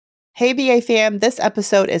Hey VA fam, this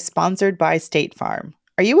episode is sponsored by State Farm.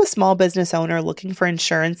 Are you a small business owner looking for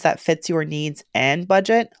insurance that fits your needs and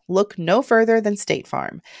budget? Look no further than State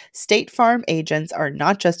Farm. State Farm agents are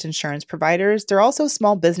not just insurance providers, they're also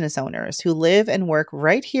small business owners who live and work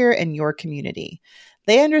right here in your community.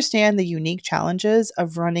 They understand the unique challenges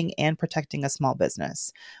of running and protecting a small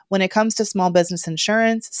business. When it comes to small business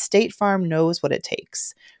insurance, State Farm knows what it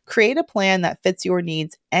takes. Create a plan that fits your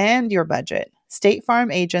needs and your budget. State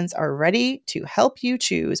Farm agents are ready to help you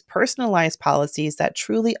choose personalized policies that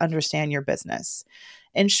truly understand your business.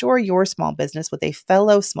 Insure your small business with a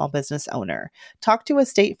fellow small business owner. Talk to a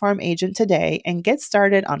State Farm agent today and get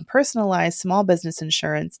started on personalized small business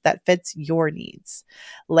insurance that fits your needs.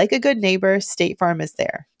 Like a good neighbor, State Farm is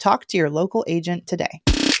there. Talk to your local agent today.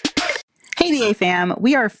 Hey VA fam,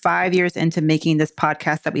 we are 5 years into making this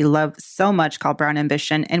podcast that we love so much called Brown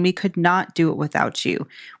Ambition, and we could not do it without you.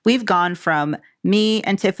 We've gone from me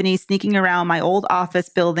and Tiffany sneaking around my old office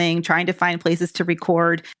building, trying to find places to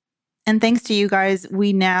record. And thanks to you guys,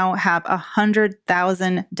 we now have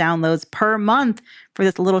 100,000 downloads per month for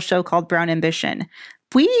this little show called Brown Ambition.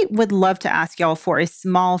 We would love to ask y'all for a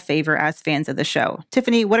small favor as fans of the show.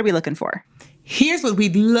 Tiffany, what are we looking for? Here's what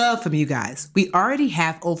we'd love from you guys. We already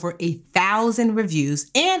have over 1,000 reviews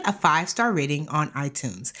and a 5-star rating on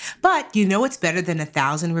iTunes. But you know what's better than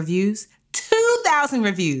 1,000 reviews? 2,000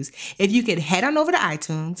 reviews. If you could head on over to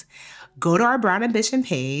iTunes, go to our Brown Ambition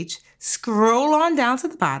page, scroll on down to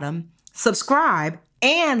the bottom, subscribe,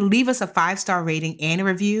 and leave us a 5-star rating and a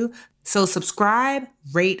review. So subscribe,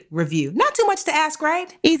 rate, review. Not too much to ask,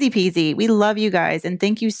 right? Easy peasy. We love you guys. And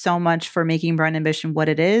thank you so much for making Brown Ambition what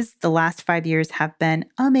it is. The last 5 years have been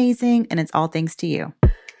amazing, and it's all thanks to you.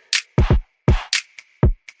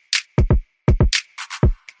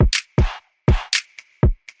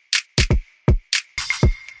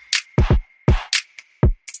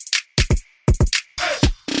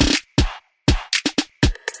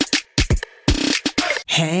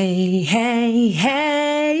 Hey, hey,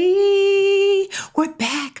 hey, we're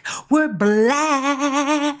back, we're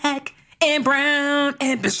black and brown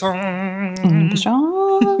ambition.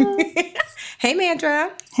 Hey,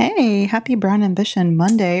 Mandra. Hey, happy Brown Ambition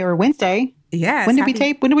Monday or Wednesday. Yes. When did we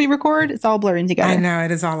tape? When did we record? It's all blurring together. I know,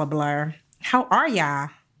 it is all a blur. How are ya?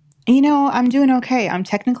 You know, I'm doing okay. I'm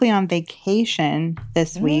technically on vacation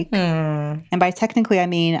this week. And by technically, I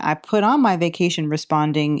mean I put on my vacation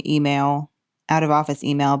responding email, out of office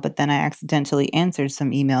email, but then I accidentally answered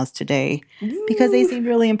some emails today because they seemed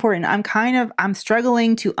really important. I'm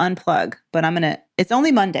struggling to unplug, but it's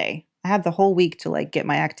only Monday. I have the whole week to like get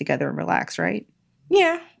my act together and relax, right?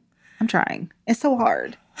 Yeah. I'm trying. It's so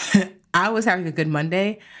hard. I was having a good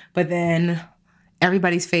Monday, but then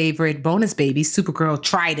everybody's favorite bonus baby, Supergirl,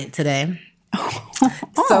 tried it today.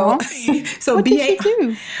 So what did she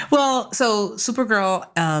do? Well, so Supergirl,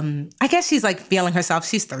 I guess she's like feeling herself.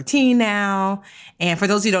 She's 13 now. And for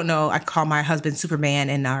those who don't know, I call my husband Superman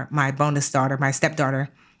and my bonus daughter, my stepdaughter,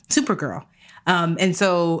 Supergirl. And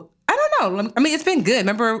so I don't know. I mean, it's been good.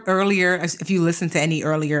 Remember earlier, if you listened to any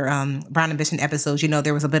earlier Brown Ambition episodes, you know,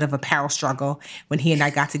 there was a bit of a power struggle when he and I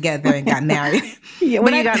got together and got married.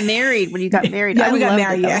 When you got married. Yeah, we got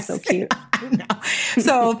married. That was so cute. I know.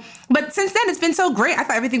 So, but since then, it's been so great. I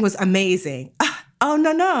thought everything was amazing. Oh,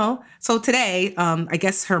 no. So today, I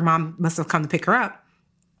guess her mom must have come to pick her up.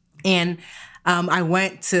 And I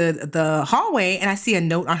went to the hallway and I see a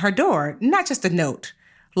note on her door. Not just a note,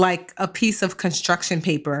 like a piece of construction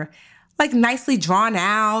paper, like nicely drawn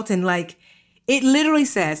out. And like, it literally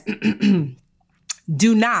says,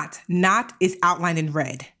 do not is outlined in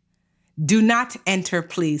red. Do not enter,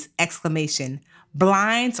 please, exclamation.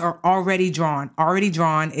 Blinds are already drawn. Already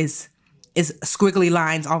drawn is squiggly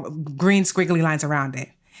lines, green squiggly lines around it.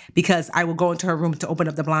 Because I will go into her room to open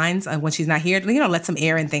up the blinds when she's not here, let some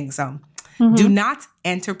air and things. So do not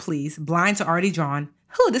enter, please. Blinds are already drawn.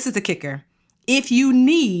 This is the kicker. If you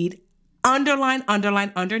need, underline,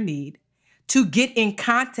 need, to get in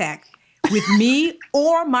contact with me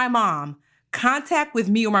or my mom, contact with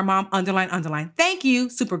me or my mom, underline. Thank you,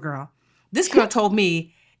 Supergirl. This girl told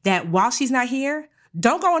me that while she's not here,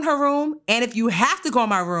 don't go in her room. And if you have to go in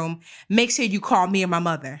my room, make sure you call me or my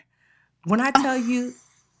mother. When I tell you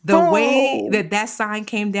the way that sign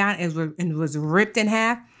came down and was ripped in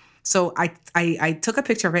half. So I took a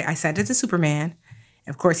picture of it. I sent it to Superman.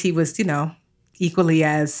 Of course, he was, equally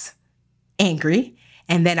as angry.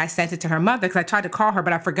 And then I sent it to her mother because I tried to call her,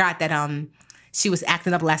 but I forgot that she was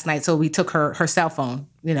acting up last night. So we took her cell phone,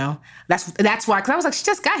 That's why, because I was like, she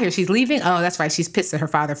just got here. She's leaving. Oh, that's right. She's pissed at her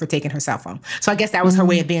father for taking her cell phone. So I guess that was her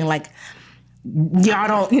way of being like,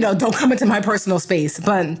 y'all don't come into my personal space.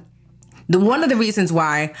 But one of the reasons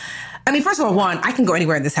why I mean, first of all, one, I can go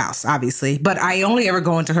anywhere in this house, obviously, but I only ever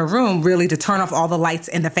go into her room really to turn off all the lights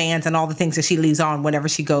and the fans and all the things that she leaves on whenever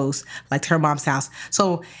she goes, like to her mom's house.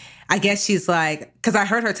 So I guess she's like, because I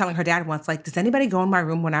heard her telling her dad once, like, does anybody go in my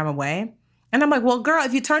room when I'm away? And I'm like, well, girl,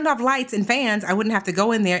 if you turned off lights and fans, I wouldn't have to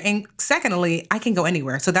go in there. And secondly, I can go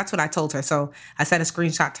anywhere. So that's what I told her. So I sent a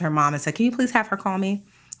screenshot to her mom and said, can you please have her call me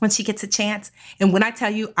when she gets a chance? And when I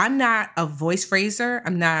tell you, I'm not a voice phraser,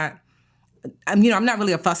 I'm not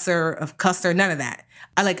really a fusser, a cusser, none of that.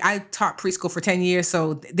 I taught preschool for 10 years,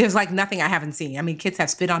 so there's like nothing I haven't seen. I mean, kids have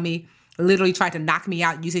spit on me, literally tried to knock me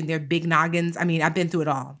out using their big noggins. I mean, I've been through it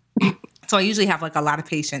all. So I usually have like a lot of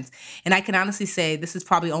patience. And I can honestly say this is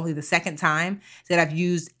probably only the second time that I've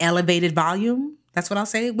used elevated volume. That's what I'll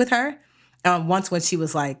say with her. Once when she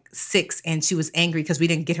was like 6 and she was angry because we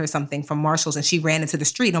didn't get her something from Marshall's and she ran into the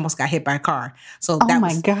street and almost got hit by a car. So oh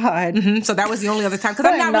my God. Mm-hmm, so that was the only other time. Because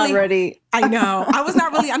I'm not really ready. I know. I'm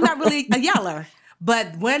not really a yeller.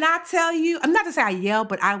 But when I tell you, I'm not to say I yell,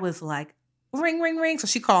 but I was like, ring, ring, ring. So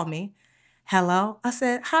she called me. Hello. I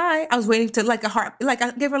said, hi. I was waiting to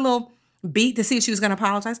I gave her a little beat to see if she was going to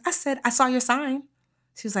apologize. I said, I saw your sign.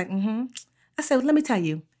 She was like, mm-hmm. I said, well, let me tell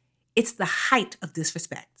you, it's the height of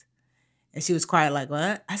disrespect. And she was quiet like,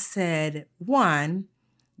 what? I said, one,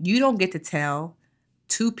 you don't get to tell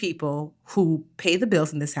 2 people who pay the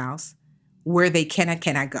bills in this house where they can and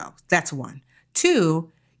cannot go. That's 1.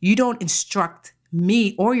 2, you don't instruct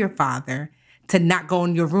me or your father to not go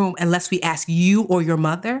in your room unless we ask you or your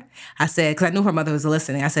mother. I said, because I knew her mother was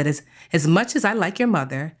listening. I said, as much as I like your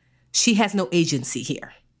mother, she has no agency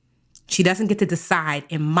here. She doesn't get to decide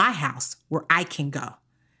in my house where I can go.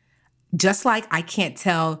 Just like I can't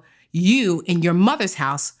tell you in your mother's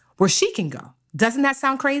house where she can go. Doesn't that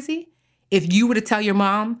sound crazy? If you were to tell your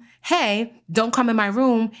mom, hey, don't come in my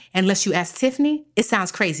room unless you ask Tiffany, it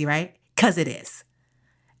sounds crazy, right? Because it is.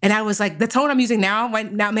 And I was like, the tone I'm using now,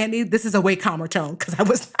 right now, Mandy, this is a way calmer tone because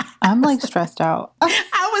I'm like stressed out.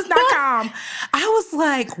 I was not calm. I was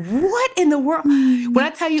like, what in the world? When I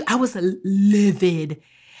tell you, I was livid.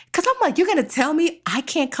 Because I'm like, you're going to tell me I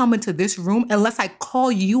can't come into this room unless I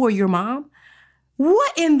call you or your mom?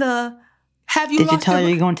 What in the... Have you Did you tell her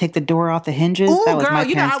you're going to take the door off the hinges? Ooh, that was girl, my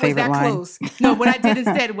parents' favorite line. Close. No, what I did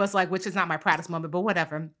instead was like, which is not my proudest moment, but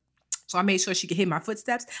whatever. So I made sure she could hear my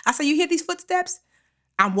footsteps. I said, you hear these footsteps?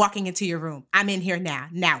 I'm walking into your room. I'm in here now.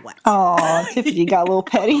 Now what? Oh, Tiffany got a little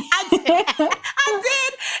petty. I did.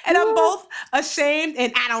 And I'm both ashamed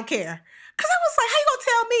and I don't care. Because I was like, how you going to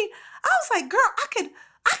tell me? I was like, girl,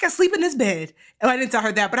 I can sleep in this bed. And I didn't tell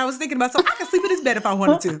her that, but I was thinking about, so I can sleep in this bed if I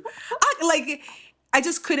wanted to. I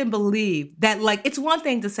just couldn't believe that, like, it's one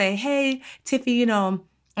thing to say, hey, Tiffy,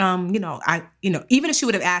 even if she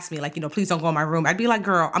would have asked me, like, please don't go in my room, I'd be like,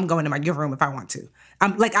 girl, I'm going to your room if I want to.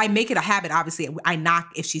 I make it a habit, obviously. I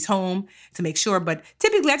knock if she's home to make sure, but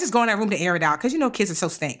typically I just go in that room to air it out because, kids are so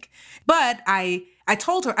stink. But I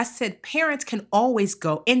told her, I said, parents can always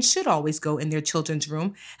go and should always go in their children's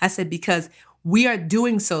room. I said, because we are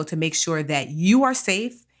doing so to make sure that you are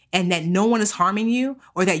safe and that no one is harming you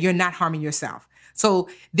or that you're not harming yourself. So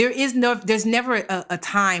there's never a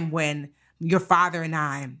time when your father and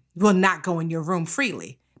I will not go in your room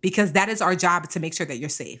freely because that is our job to make sure that you're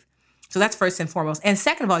safe. So that's first and foremost. And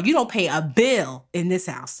second of all, you don't pay a bill in this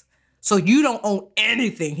house. So you don't own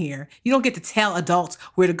anything here. You don't get to tell adults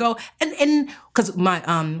where to go. And because my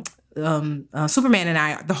Superman and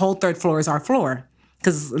I, the whole 3rd floor is our floor.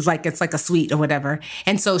 Because it's like a suite or whatever.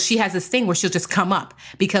 And so she has this thing where she'll just come up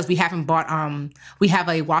because we haven't bought, we have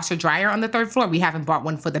a washer dryer on the 3rd floor. We haven't bought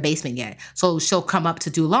one for the basement yet. So she'll come up to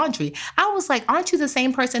do laundry. I was like, aren't you the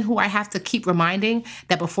same person who I have to keep reminding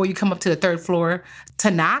that before you come up to the 3rd floor to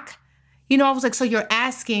knock? I was like, so you're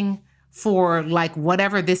asking for like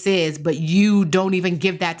whatever this is, but you don't even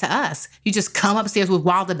give that to us. You just come upstairs with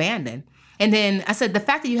wild abandon. And then I said, the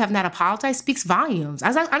fact that you have not apologized speaks volumes.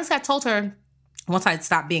 Honestly, I told her, once I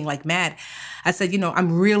stopped being like mad, I said,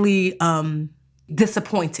 I'm really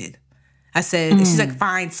disappointed. I said, and she's like,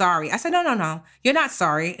 fine, sorry. I said, no, you're not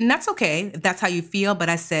sorry. And that's okay if that's how you feel. But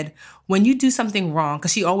I said, when you do something wrong,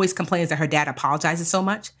 because she always complains that her dad apologizes so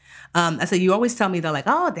much. I said, you always tell me they're like,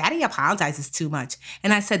 oh, daddy apologizes too much.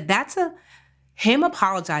 And I said, him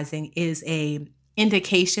apologizing is a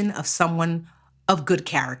indication of someone of good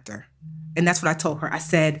character. And that's what I told her. I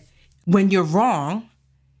said, when you're wrong,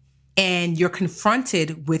 and you're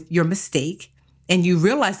confronted with your mistake and you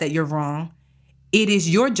realize that you're wrong, it is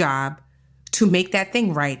your job to make that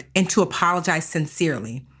thing right and to apologize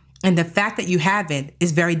sincerely. And the fact that you haven't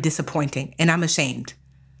is very disappointing. And I'm ashamed.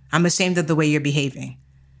 I'm ashamed of the way you're behaving.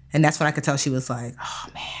 And that's when I could tell she was like, oh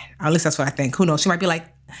man, or at least that's what I think. Who knows? She might be like,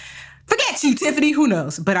 forget text you, Tiffany. Who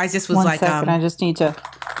knows? But I just was One like, second, I just need to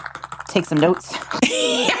take some notes.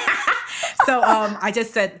 So I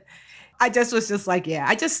just said, I just was just like, yeah,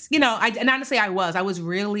 I just, and honestly, I was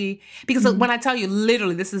really, because when I tell you,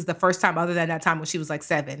 literally, this is the first time other than that time when she was like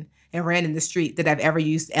 7 and ran in the street that I've ever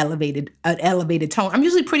used an elevated tone. I'm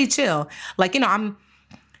usually pretty chill. Like,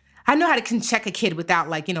 I know how to check a kid without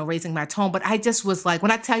like, raising my tone, but I just was like,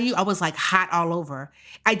 when I tell you, I was like hot all over.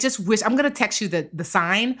 I just wish, I'm going to text you the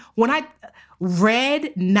sign. When I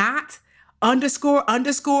read not underscore,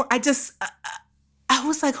 I just, I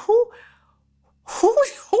was like, who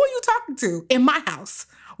are you talking to in my house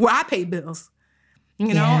where I pay bills?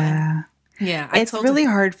 Yeah. Yeah. It's really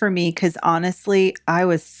hard for me because honestly, I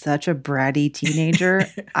was such a bratty teenager.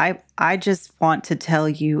 I just want to tell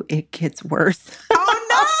you it gets worse. Oh,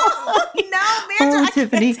 no. No, man.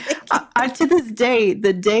 Tiffany, to this day,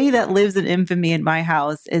 the day that lives in infamy in my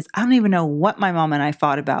house is I don't even know what my mom and I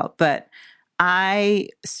fought about, but I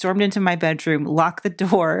stormed into my bedroom, locked the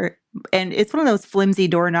door, and it's one of those flimsy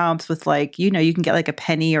doorknobs with like, you can get like a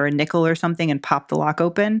penny or a nickel or something and pop the lock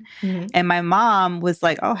open. Mm-hmm. And my mom was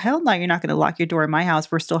like, oh, hell no, you're not going to lock your door in my house.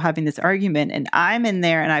 We're still having this argument. And I'm in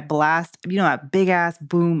there and I blast, that big ass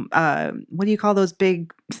boom. What do you call those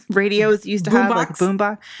big radios you used to have? Like a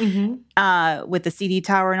boombox with the CD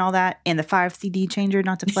tower and all that. And the 5 CD changer,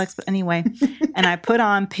 not to flex, but anyway. And I put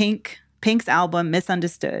on Pink's album,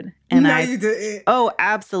 Misunderstood. And you did. Oh,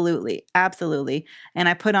 absolutely. Absolutely. And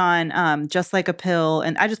I put on Just Like a Pill,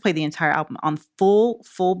 and I just played the entire album on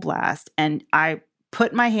full blast. And I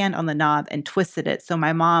put my hand on the knob and twisted it. So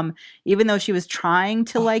my mom, even though she was trying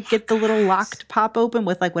to get the little lock to pop open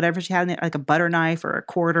with like whatever she had in it, like a butter knife or a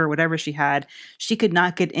quarter or whatever she had, she could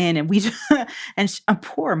not get in. And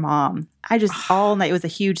poor mom, all night, it was a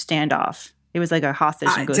huge standoff. It was like a hostage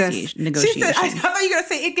negotiation. She said, I thought you were going to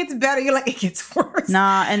say it gets better. You're like, it gets worse.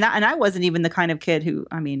 Nah, and I wasn't even the kind of kid who,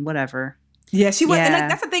 whatever. Yeah, she was. Yeah.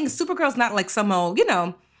 And that's the thing. Supergirl's not like some old,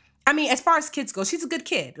 as far as kids go, she's a good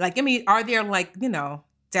kid. Like, are there like,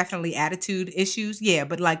 definitely attitude issues? Yeah,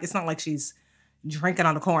 but like, it's not like she's drinking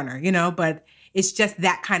on the corner, but it's just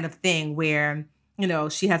that kind of thing where,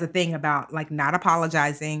 she has a thing about like not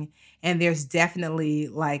apologizing. And there's definitely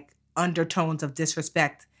like undertones of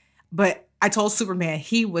disrespect. But I told Superman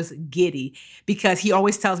he was giddy because he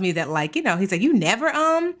always tells me that like, he's like, you never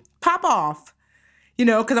pop off,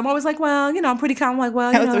 because I'm always like, well, I'm pretty calm. I'm like,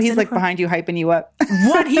 well, so he's like behind you, hyping you up.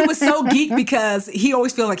 What? He was so geek because he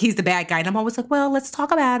always feels like he's the bad guy. And I'm always like, well, let's talk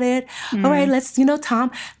about it. Mm. All right, let's, Tom,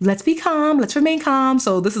 let's be calm. Let's remain calm.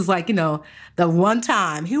 So this is like, the one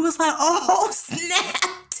time he was like, oh, snap.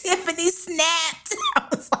 Tiffany snapped. I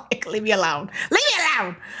was like, leave me alone. Leave me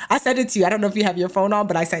alone. I sent it to you. I don't know if you have your phone on,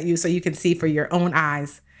 but I sent you so you can see for your own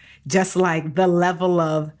eyes, just like the level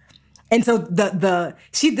of, and so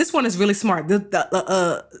this one is really smart.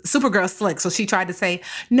 The Supergirl slick. So she tried to say,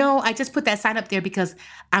 no, I just put that sign up there because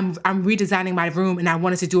I'm redesigning my room and I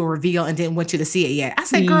wanted to do a reveal and didn't want you to see it yet. I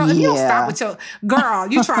said, girl, if you don't stop with your girl,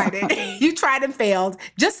 you tried it. You tried and failed.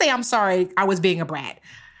 Just say, I'm sorry. I was being a brat.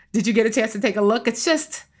 Did you get a chance to take a look? It's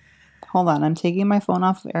just, hold on, I'm taking my phone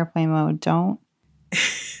off of airplane mode. Don't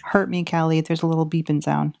hurt me, Callie. There's a little beeping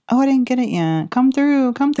sound. Oh, I didn't get it yet. Come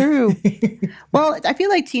through. Well, I feel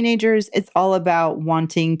like teenagers, it's all about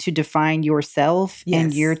wanting to define yourself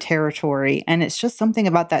and your territory. And it's just something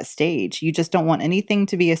about that stage. You just don't want anything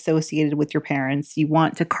to be associated with your parents. You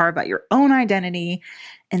want to carve out your own identity.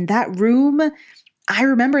 And that room, I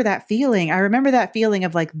remember that feeling.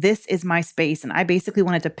 Of like, this is my space. And I basically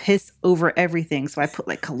wanted to piss over everything. So I put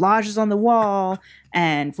like collages on the wall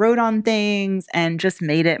and wrote on things and just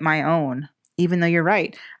made it my own. Even though you're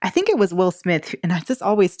right. I think it was Will Smith. And this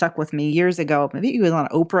always stuck with me years ago. Maybe he was on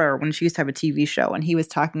Oprah or when she used to have a TV show. And he was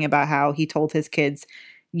talking about how he told his kids,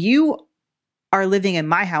 you are living in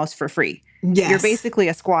my house for free. Yes. You're basically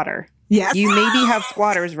a squatter. Yes. You maybe have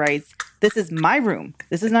squatter's rights. This is my room.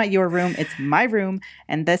 This is not your room. It's my room.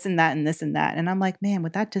 And this and that and this and that. And I'm like, man,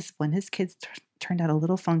 with that discipline, his kids turned out a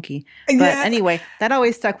little funky. But anyway, that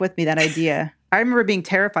always stuck with me, that idea. I remember being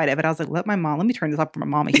terrified of it. I was like, let me turn this up for my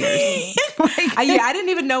mama hears. I didn't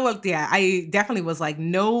even know what, I definitely was like,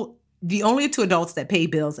 no, the only two adults that pay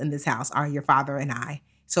bills in this house are your father and I.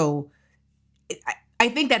 So I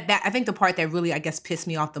think I think the part that really, I guess, pissed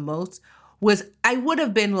me off the most was I would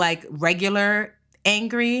have been like regular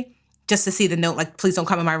angry just to see the note, like, please don't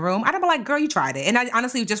come in my room. I'd have been like, girl, you tried it. And I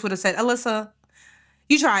honestly just would have said, Alyssa,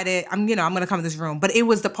 you tried it. I'm going to come in this room. But it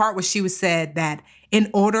was the part where she was said that in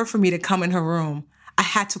order for me to come in her room, I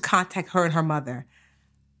had to contact her and her mother.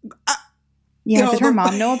 Did her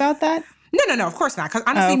mom know about that? No, of course not. Because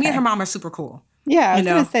honestly, me and her mom are super cool. Yeah, I you was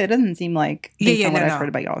gonna know? say it doesn't seem like, Yeah, based yeah, on what no, I've heard no.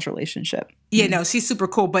 about y'all's relationship. Yeah, no, she's super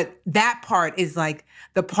cool. But that part is like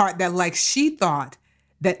the part that like she thought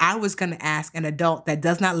that I was going to ask an adult that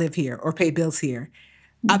does not live here or pay bills here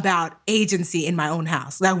Mm. about agency in my own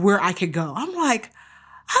house, like where I could go. I'm like,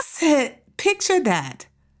 I said, picture that,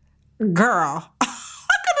 girl. I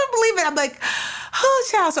couldn't believe it. I'm like, oh,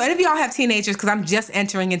 child. So, any of y'all have teenagers? Because I'm just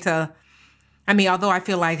entering into, I mean, although I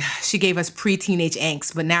feel like she gave us pre-teenage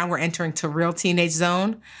angst, but now we're entering to real teenage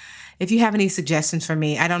zone. If you have any suggestions for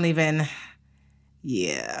me, I don't even,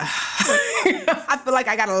 yeah. I feel like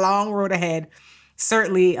I got a long road ahead.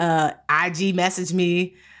 Certainly, IG message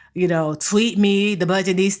me, tweet me, the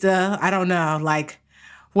budgetista. I don't know. Like,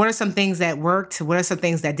 what are some things that worked? What are some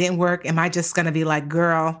things that didn't work? Am I just going to be like,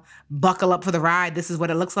 girl, buckle up for the ride? This is what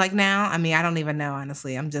it looks like now. I mean, I don't even know,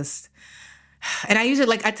 honestly. I'm just, and I usually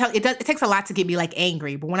like, it takes a lot to get me like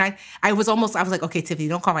angry. But when I was like, okay, Tiffany,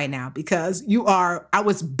 don't call right now because I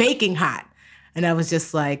was baking hot. And I was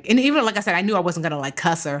just like, and even like I said, I knew I wasn't going to like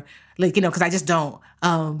cuss her, like, because I just don't.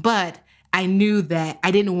 But I knew that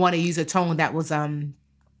I didn't want to use a tone that was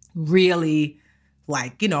really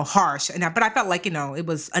like, harsh. But I felt like, it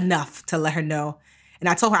was enough to let her know. And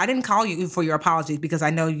I told her, I didn't call you for your apologies because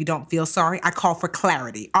I know you don't feel sorry. I called for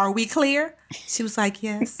clarity. Are we clear? She was like,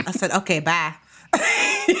 yes. I said, okay, bye.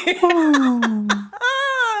 Oh.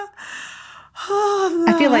 Oh,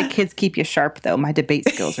 I feel like Lord. kids keep you sharp, though. My debate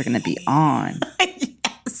skills are going to be on.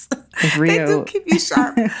 Yes. With They do Rio. keep you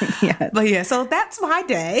sharp. Yes. But yeah, so that's my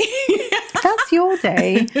day. That's your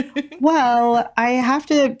day. Well, I have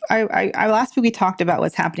to. I last week we talked about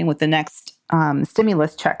what's happening with the next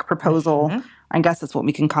stimulus check proposal. Mhm. I guess that's what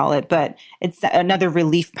we can call it, but it's another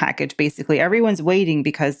relief package. Basically, everyone's waiting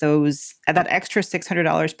because that extra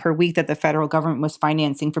 $600 per week that the federal government was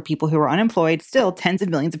financing for people who are unemployed. Still, tens of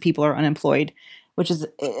millions of people are unemployed, which is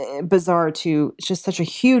bizarre. It's just such a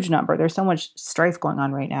huge number. There's so much strife going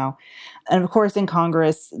on right now. And of course, in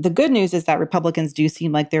Congress, the good news is that Republicans do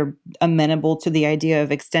seem like they're amenable to the idea of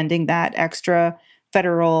extending that extra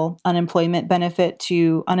federal unemployment benefit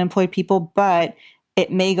to unemployed people, but it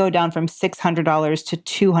may go down from $600 to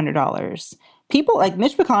 $200. People like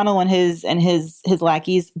Mitch McConnell and his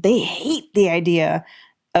lackeys, they hate the idea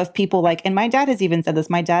of people like, and my dad has even said this.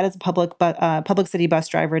 My dad is a public city bus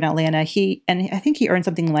driver in Atlanta. I think he earned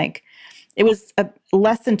something like, it was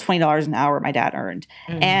less than $20 an hour my dad earned.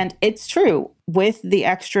 Mm. And it's true, with the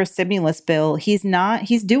extra stimulus bill, he's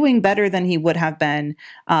doing better than he would have been,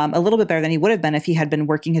 a little bit better than he would have been if he had been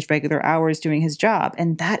working his regular hours doing his job.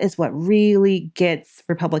 And that is what really gets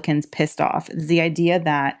Republicans pissed off, is the idea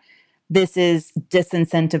that this is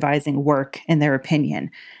disincentivizing work, in their opinion.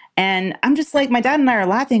 And I'm just like, my dad and I are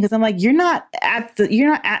laughing because I'm like, you're not at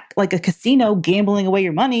like a casino gambling away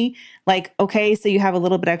your money. Like, okay, so you have a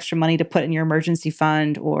little bit extra money to put in your emergency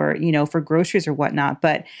fund or, for groceries or whatnot.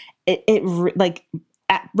 But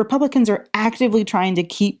Republicans are actively trying to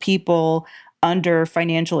keep people under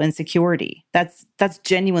financial insecurity. That's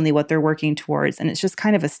genuinely what they're working towards. And it's just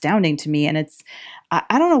kind of astounding to me. And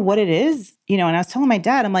I don't know what it is, and I was telling my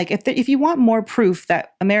dad, I'm like, if you want more proof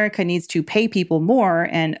that America needs to pay people more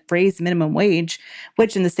and raise minimum wage,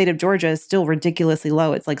 which in the state of Georgia is still ridiculously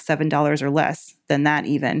low, it's like $7 or less than that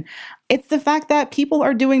even. It's the fact that people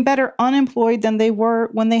are doing better unemployed than they were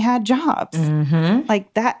when they had jobs. Mm-hmm.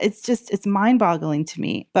 Like that, it's mind-boggling to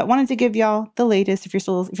me. But wanted to give y'all the latest. If you're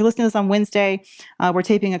listening to this on Wednesday, we're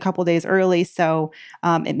taping a couple days early, so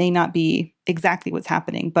it may not be exactly what's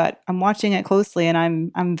happening. But I'm watching it closely, and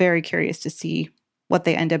I'm very curious to see what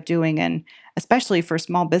they end up doing, and especially for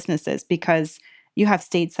small businesses, because you have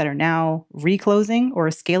states that are now reclosing or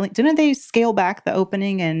scaling. Didn't they scale back the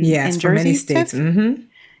opening in Yes, in for many Jersey, states. Tiff? Mm-hmm.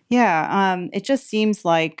 Yeah, it just seems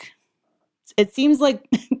like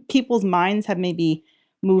people's minds have maybe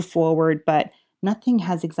moved forward, but nothing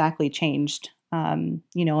has exactly changed. In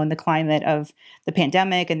the climate of the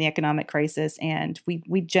pandemic and the economic crisis, and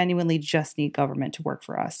we genuinely just need government to work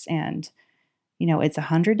for us. And it's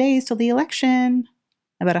 100 days till the election,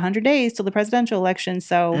 about 100 days till the presidential election.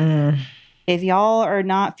 So if y'all are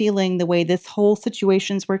not feeling the way this whole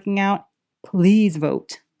situation's working out, please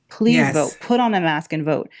vote. Please Yes. vote. Put on a mask and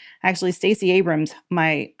vote. Actually, Stacey Abrams,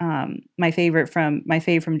 my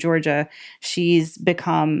fave from Georgia, she's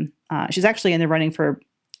actually in the running for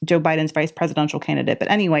Joe Biden's vice presidential candidate. But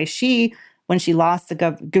anyway, when she lost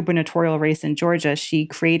the gubernatorial race in Georgia, she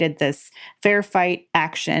created this Fair Fight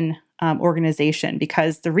Action organization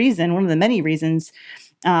because one of the many reasons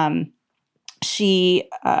not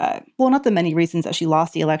the many reasons that she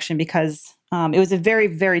lost the election, because it was a very,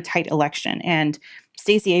 very tight election. And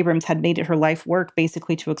Stacey Abrams had made it her life work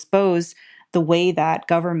basically to expose the way that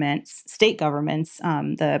governments, state governments,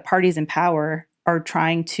 the parties in power are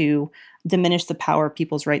trying to diminish the power of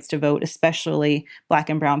people's rights to vote, especially Black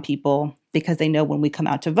and brown people, because they know when we come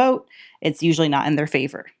out to vote, it's usually not in their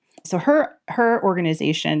favor. So her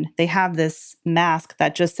organization, they have this mask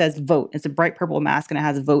that just says vote. It's a bright purple mask and it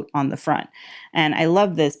has vote on the front. And I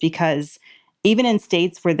love this because even in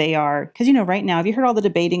states where they are, because, right now, have you heard all the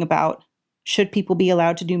debating about should people be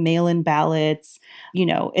allowed to do mail-in ballots?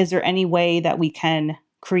 Is there any way that we can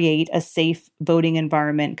create a safe voting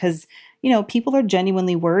environment? Because, people are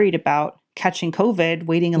genuinely worried about catching COVID,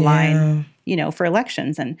 waiting in line, for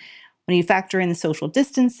elections. And when you factor in the social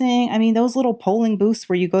distancing, I mean, those little polling booths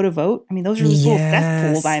where you go to vote, I mean, those are just little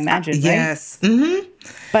cesspools, I imagine, right? Yes. Mm-hmm.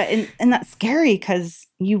 But, and that's scary because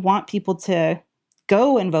you want people to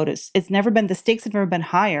go and vote. It's never been, the stakes have never been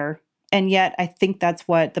higher. And yet I think that's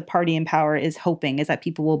what the party in power is hoping, is that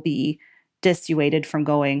people will be dissuaded from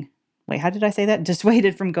going. Wait, how did I say that?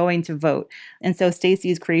 Dissuaded from going to vote. And so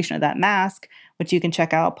Stacey's creation of that mask, which you can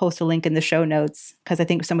check out, I'll post a link in the show notes, because I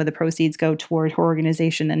think some of the proceeds go toward her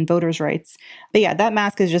organization and voters' rights. But yeah, that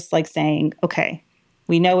mask is just like saying, okay,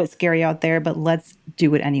 we know it's scary out there, but let's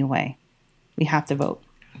do it anyway. We have to vote.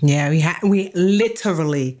 Yeah, we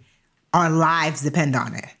literally, our lives depend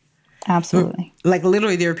on it. Absolutely. Like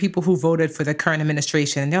literally, there are people who voted for the current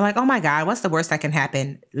administration and they're like, oh my God, what's the worst that can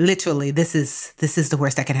happen? Literally, this is the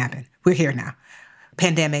worst that can happen. We're here now.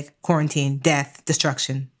 Pandemic, quarantine, death,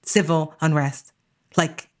 destruction, civil unrest.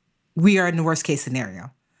 Like, we are in the worst case scenario.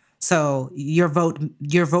 So your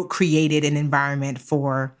vote created an environment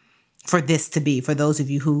for this to be, for those of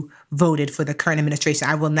you who voted for the current administration.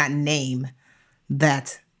 I will not name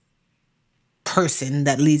that person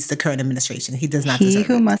that leads the current administration. He does not deserve it.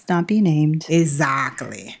 He who must not be named.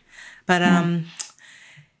 Exactly. But I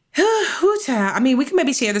mean, we can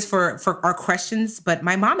maybe share this for our questions, but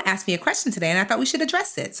my mom asked me a question today and I thought we should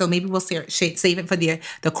address it. So maybe we'll save it for the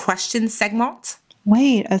question segment.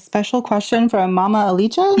 Wait, a special question from Mama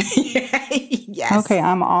Alicia? Yes. Okay,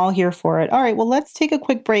 I'm all here for it. All right, well, let's take a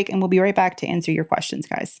quick break and we'll be right back to answer your questions,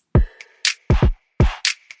 guys.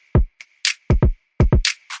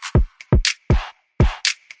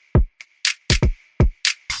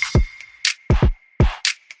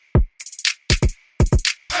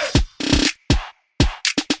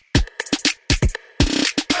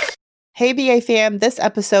 Hey BA fam, this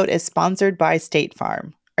episode is sponsored by State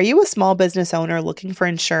Farm. Are you a small business owner looking for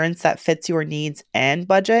insurance that fits your needs and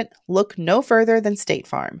budget? Look no further than State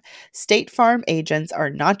Farm. State Farm agents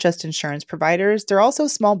are not just insurance providers, they're also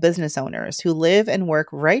small business owners who live and work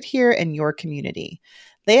right here in your community.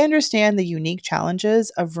 They understand the unique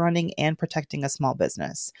challenges of running and protecting a small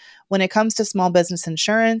business. When it comes to small business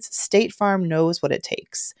insurance, State Farm knows what it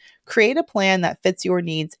takes. Create a plan that fits your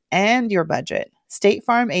needs and your budget. State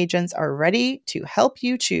Farm agents are ready to help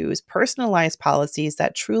you choose personalized policies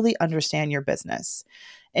that truly understand your business.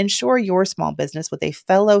 Insure your small business with a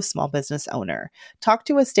fellow small business owner. Talk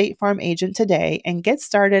to a State Farm agent today and get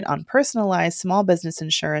started on personalized small business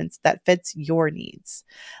insurance that fits your needs.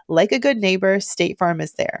 Like a good neighbor, State Farm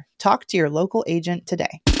is there. Talk to your local agent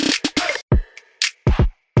today.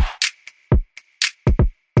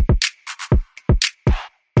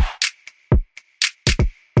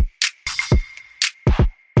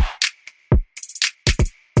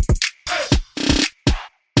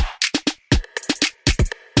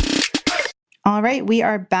 All right, we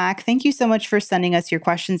are back. Thank you so much for sending us your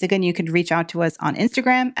questions. Again, you can reach out to us on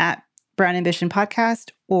Instagram at Brown Ambition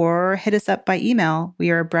Podcast or hit us up by email.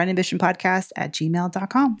 We are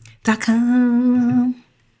brownambitionpodcast@gmail.com.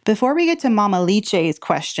 Before we get to Mama Liche's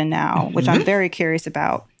question now, which I'm very curious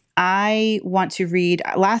about, I want to read.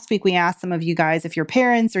 Last week, we asked some of you guys if you're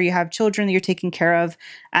parents or you have children that you're taking care of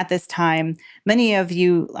at this time. Many of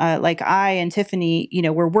you, like I and Tiffany,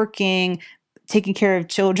 we're working, taking care of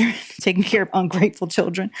children, taking care of ungrateful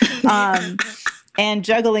children, and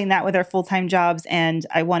juggling that with our full-time jobs. And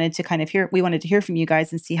we wanted to hear from you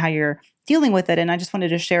guys and see how you're dealing with it. And I just wanted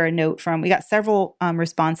to share a note we got several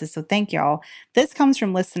responses. So thank y'all. This comes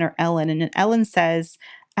from listener Ellen. And Ellen says,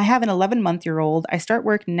 I have an 11-month-old. I start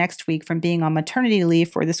work next week from being on maternity leave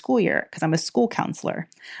for the school year because I'm a school counselor.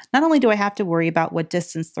 Not only do I have to worry about what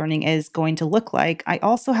distance learning is going to look like, I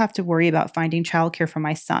also have to worry about finding childcare for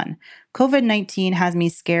my son. COVID-19 has me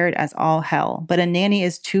scared as all hell, but a nanny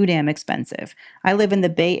is too damn expensive. I live in the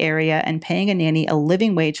Bay Area and paying a nanny a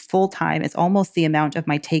living wage full-time is almost the amount of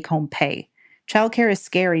my take-home pay. Childcare is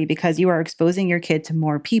scary because you are exposing your kid to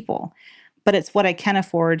more people. But it's what I can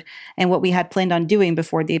afford and what we had planned on doing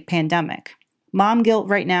before the pandemic. Mom guilt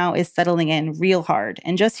right now is settling in real hard,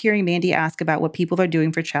 and just hearing Mandy ask about what people are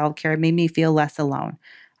doing for childcare made me feel less alone.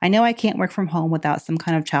 I know I can't work from home without some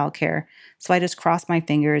kind of childcare, so I just cross my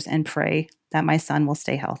fingers and pray that my son will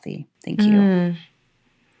stay healthy. Thank you.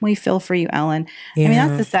 We feel for you, Ellen. Yeah. I mean,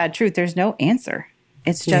 that's the sad truth. There's no answer.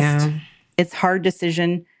 It's just, it's hard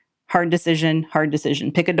decision, hard decision, hard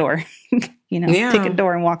decision. Pick a door, pick a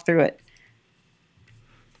door and walk through it.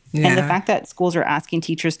 Yeah. And the fact that schools are asking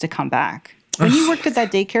teachers to come back. When you worked at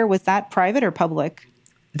that daycare, was that private or public?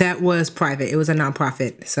 That was private. It was a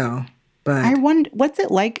nonprofit. So, but I wonder, what's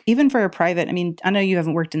it like, even for a private? I mean, I know you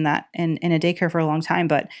haven't worked in that in a daycare for a long time,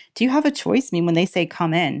 but do you have a choice? I mean, when they say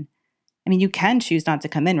come in, I mean, you can choose not to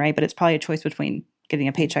come in, right? But it's probably a choice between getting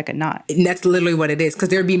a paycheck and not. And that's literally what it is. Because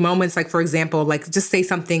there'd be moments like, for example, like just say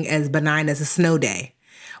something as benign as a snow day,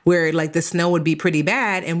 where like the snow would be pretty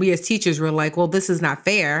bad. And we as teachers were like, well, this is not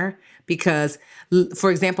fair because,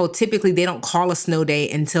 for example, typically they don't call a snow day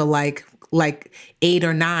until like 8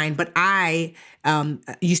 or 9. But I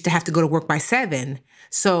used to have to go to work by 7.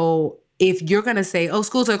 So if you're going to say, oh,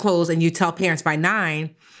 schools are closed and you tell parents by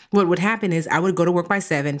 9, what would happen is I would go to work by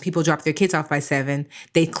 7. People drop their kids off by 7.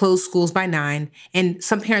 They close schools by 9. And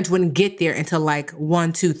some parents wouldn't get there until like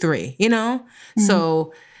 1, 2, 3,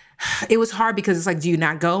 So it was hard because it's like, do you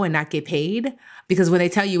not go and not get paid? Because when they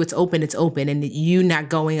tell you it's open. And you not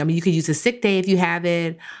going, I mean, you could use a sick day if you have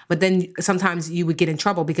it, but then sometimes you would get in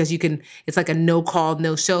trouble because it's like a no call,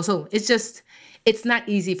 no show. So it's not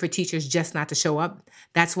easy for teachers just not to show up.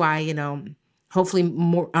 That's why, hopefully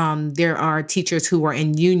more, there are teachers who are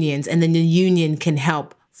in unions, and then the union can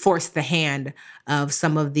help force the hand of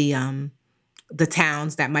some of the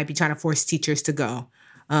towns that might be trying to force teachers to go.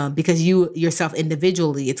 Because you yourself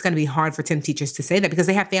individually, it's going to be hard for 10 teachers to say that because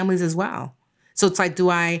they have families as well. So it's like, do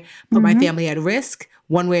I put my family at risk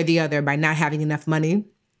one way or the other by not having enough money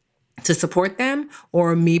to support them,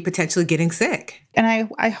 or me potentially getting sick? And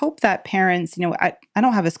I hope that parents, I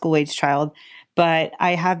don't have a school-age child, but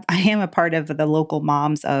I am a part of the local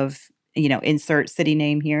moms of, insert city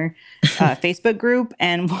name here, Facebook group.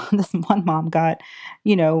 And this one mom got,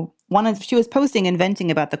 she was posting and venting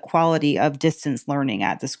about the quality of distance learning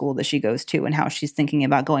at the school that she goes to and how she's thinking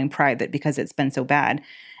about going private because it's been so bad.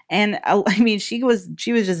 And I mean, she was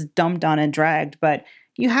just dumped on and dragged, but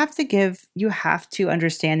you have to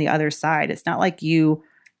understand the other side. It's not like you,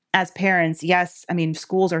 as parents, yes, I mean,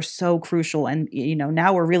 schools are so crucial. And,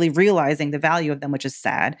 now we're really realizing the value of them, which is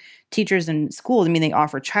sad. Teachers in schools, I mean, they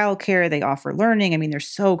offer childcare, they offer learning. I mean, they're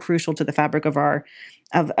so crucial to the fabric of our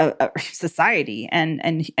society and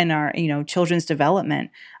our, children's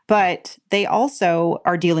development. But they also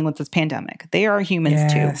are dealing with this pandemic. They are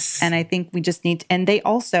humans too. And I think we just need and they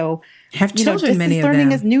also have children. Many of them.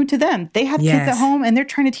 Learning is new to them. They have kids at home and they're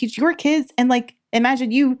trying to teach your kids. And like,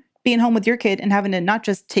 imagine you being home with your kid and having to not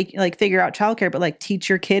just figure out childcare, but teach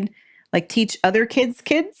your kid, teach other kids,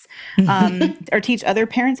 or teach other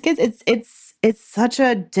parents' kids. It's such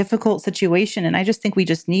a difficult situation. And I just think we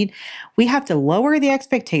have to lower the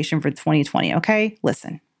expectation for 2020. Okay.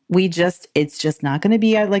 Listen, it's just not going to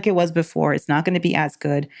be like it was before. It's not going to be as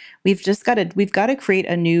good. We've got to create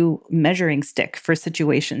a new measuring stick for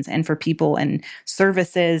situations and for people and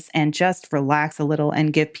services, and just relax a little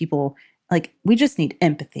and give people, we just need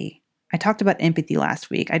empathy. I talked about empathy last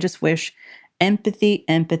week. I just wish empathy.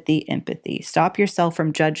 Stop yourself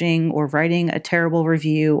from judging or writing a terrible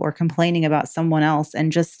review or complaining about someone else,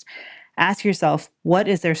 and just ask yourself, what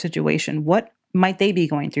is their situation? What might they be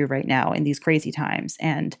going through right now in these crazy times?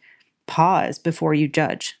 And pause before you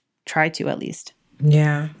judge. Try to, at least.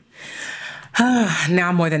 Yeah.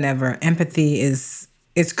 Now more than ever, empathy is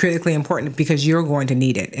critically important because you're going to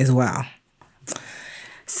need it as well.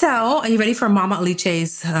 So, are you ready for Mama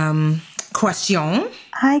Alice's question?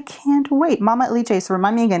 I can't wait. Mama Alice, so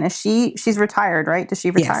remind me again, she's retired, right? Does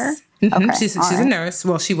she retire? Yes. Mm-hmm. Okay. She's a nurse.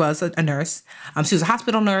 Well, she was a nurse. She was a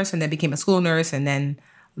hospital nurse and then became a school nurse, and then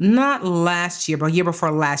not last year, but a year before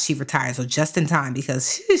last, she retired. So just in time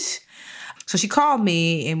because, so she called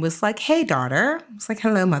me and was like, "Hey, daughter." I was like,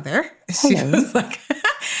 "Hello, mother." Hello.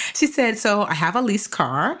 She said, "So I have a leased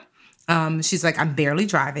car." She's like, "I'm barely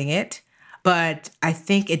driving it, but I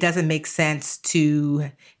think it doesn't make sense to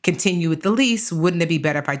continue with the lease. Wouldn't it be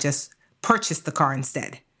better if I just purchased the car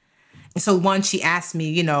instead?" So she asked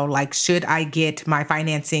me, should I get my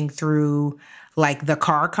financing through the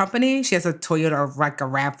car company? She has a Toyota or a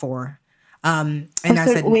RAV4. I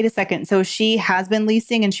said, wait a second. So she has been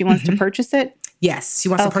leasing and she wants to purchase it? Yes, she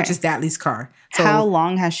wants to purchase that lease car. So, how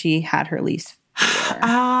long has she had her lease?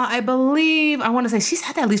 I want to say she's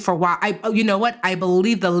had that lease for a while. You know what? I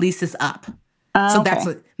believe the lease is up. So Okay. that's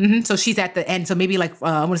what, so she's at the end. So maybe like,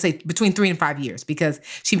 I want to say between 3 and 5 years, because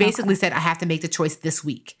she basically said, I have to make the choice this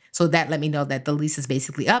week. So that let me know that the lease is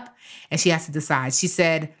basically up and she has to decide. She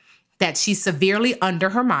said that she's severely under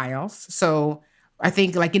her miles. So I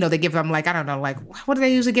think like, they give them like, I don't know, like, what do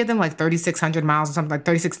they usually give them? Like 3,600 miles or something, like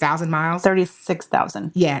 36,000 miles.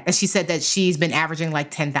 36,000. Yeah. And she said that she's been averaging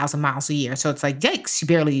like 10,000 miles a year. So it's like, yikes, she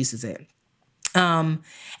barely uses it.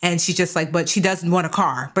 And she's just like, but she doesn't want a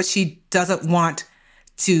car, but she doesn't want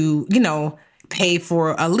to, pay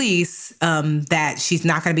for a lease, that she's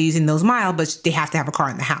not going to be using those miles, but they have to have a car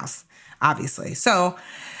in the house, obviously. So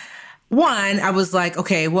one, I was like,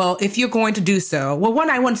 okay, well, if you're going to do so,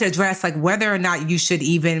 I wanted to address like whether or not you should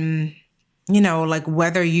even, like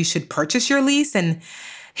whether you should purchase your lease. And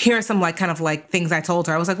here are some like kind of like things I told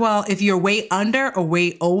her. I was like, well, if you're way under or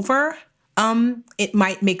way over, it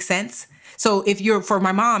might make sense. So if for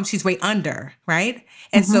my mom, she's way under, right?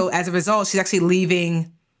 And so as a result, she's actually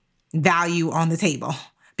leaving value on the table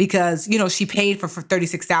because, she paid for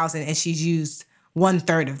 36,000 and she's used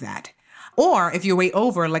 1/3 of that. Or if you're way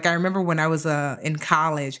over, like I remember when I was in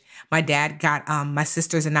college, my dad got my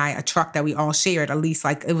sisters and I a truck that we all shared, at least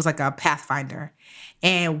like it was like a Pathfinder.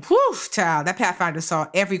 And whoo, child, that Pathfinder saw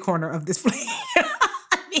every corner of this place.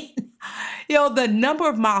 I mean, the number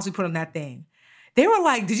of miles we put on that thing. They were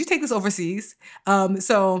like, did you take this overseas?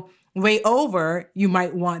 So way over, you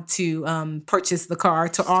might want to purchase the car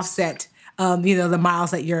to offset, the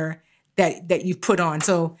miles that you've put on.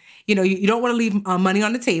 So, you don't want to leave money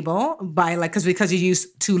on the table because you use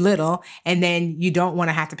too little, and then you don't want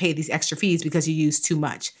to have to pay these extra fees because you use too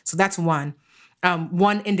much. So that's one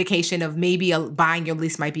indication of maybe buying your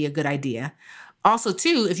lease might be a good idea. Also,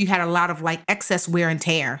 too, if you had a lot of like excess wear and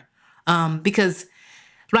tear, because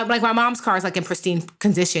like my mom's car is like in pristine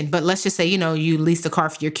condition, but let's just say, you leased a car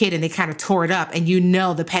for your kid and they kind of tore it up and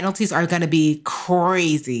the penalties are going to be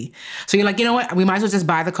crazy. So you're like, you know what? We might as well just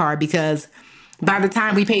buy the car because by the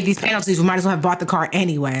time we pay these penalties, we might as well have bought the car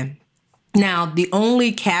anyway. Now, the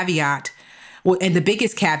only caveat, and the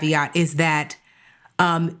biggest caveat is that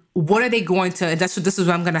what are they going to, and this is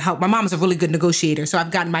what I'm going to help. My mom is a really good negotiator. So I've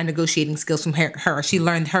gotten my negotiating skills from her. She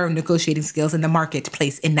learned her negotiating skills in the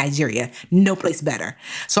marketplace in Nigeria. No place better.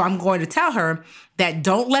 So I'm going to tell her that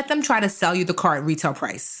don't let them try to sell you the car at retail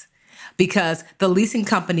price, because the leasing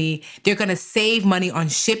company, they're going to save money on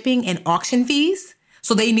shipping and auction fees.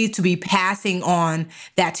 So they need to be passing on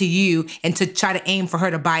that to you and to try to aim for her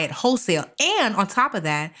to buy it wholesale. And on top of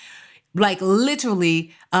that, like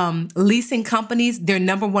literally, leasing companies, their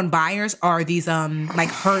number one buyers are these like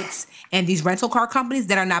Hertz and these rental car companies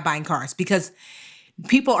that are not buying cars because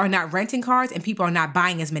people are not renting cars and people are not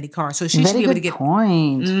buying as many cars. So she should be able to get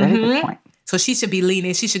point. Very good point. So she should be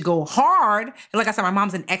leaning. She should go hard. And like I said, my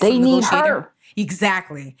mom's an excellent negotiator. Need her.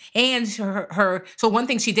 Exactly. And her. So one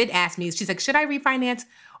thing she did ask me is, she's like, should I refinance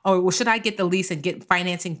or should I get the lease and get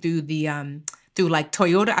financing through the through like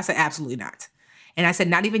Toyota? I said, absolutely not. And I said,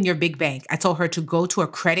 not even your big bank. I told her to go to a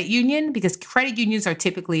credit union because credit unions are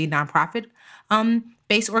typically nonprofit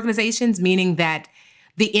based organizations, meaning that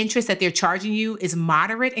the interest that they're charging you is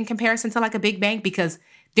moderate in comparison to like a big bank, because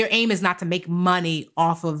their aim is not to make money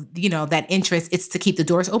off of, that interest. It's to keep the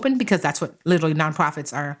doors open, because that's what literally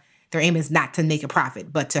nonprofits are. Their aim is not to make a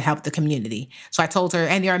profit, but to help the community. So I told her,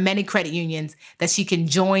 and there are many credit unions that she can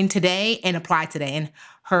join today and apply today. And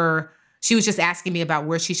she was just asking me about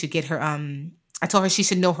where she should get her, I told her she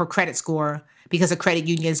should know her credit score because a credit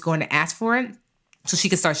union is going to ask for it so she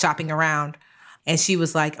can start shopping around. And she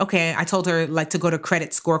was like, okay. I told her like to go to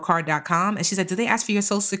creditscorecard.com. And she said, do they ask for your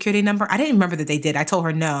social security number? I didn't remember that they did. I told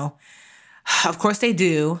her no. Of course they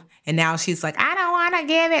do. And now she's like, I don't want to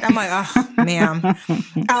give it. I'm like, oh,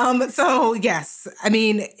 ma'am. So yes, I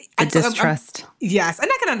mean, distrust. Yes. And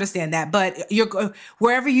I can understand that, but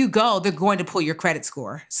wherever you go, they're going to pull your credit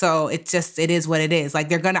score. So it is what it is.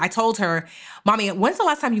 Like I told her, Mommy, when's the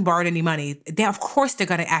last time you borrowed any money? Of course they're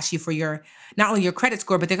going to ask you for not only your credit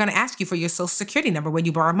score, but they're going to ask you for your social security number when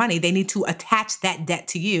you borrow money. They need to attach that debt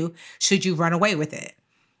to you should you run away with it.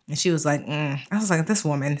 And she was like, I was like, this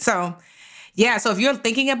woman. So yeah, so if you're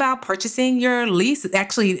thinking about purchasing your lease,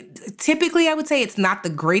 actually, typically I would say it's not the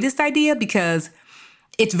greatest idea because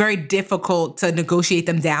it's very difficult to negotiate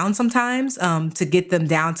them down sometimes, to get them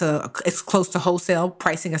down to as close to wholesale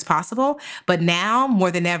pricing as possible. But now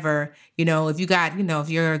more than ever, if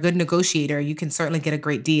you're a good negotiator, you can certainly get a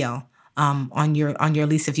great deal on your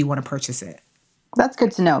lease if you want to purchase it. That's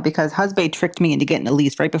good to know because husband tricked me into getting a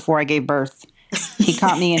lease right before I gave birth. He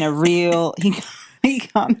caught me in a real He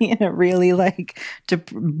got me in a really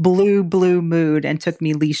blue mood and took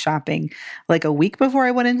me lease shopping like a week before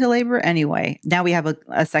I went into labor. Anyway, now we have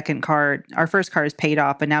a second car. Our first car is paid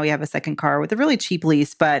off, but now we have a second car with a really cheap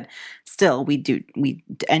lease. But still, we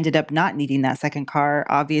ended up not needing that second car,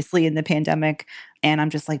 obviously, in the pandemic. And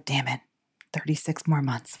I'm just like, damn it, 36 more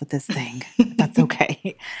months with this thing. That's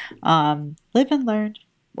okay. Live and learn.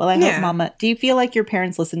 Well, I hope, Mama. Do you feel like your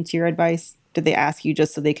parents listen to your advice? Did they ask you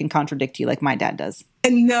just so they can contradict you like my dad does?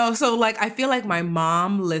 And no, so like I feel like my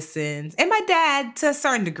mom listens and my dad to a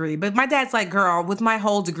certain degree, but my dad's like, girl, with my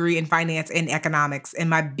whole degree in finance and economics and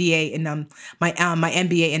my BA and my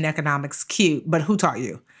MBA in economics, cute, but who taught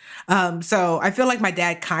you? So I feel like my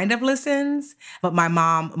dad kind of listens, but my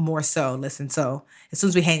mom more so listens. So as soon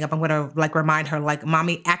as we hang up, I'm going to like remind her, like,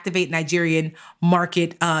 mommy, activate Nigerian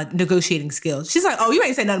market negotiating skills. She's like, oh, you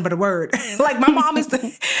ain't say nothing but a word. Like my mom is,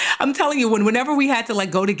 I'm telling you, whenever we had to like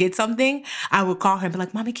go to get something, I would call her and be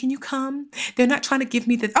like, mommy, can you come? They're not trying to give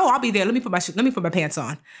me this. Oh, I'll be there. Let me put my pants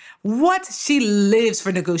on. What? She lives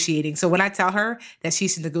for negotiating. So when I tell her that she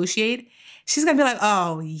should negotiate, she's going to be like,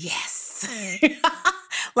 oh, yes.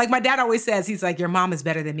 Like my dad always says, he's like, your mom is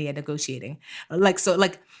better than me at negotiating.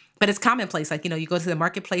 But it's commonplace. Like, you go to the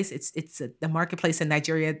marketplace, it's the marketplace in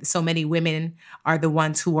Nigeria. So many women are the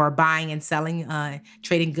ones who are buying and selling,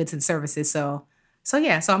 trading goods and services. So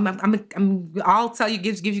I'll tell you,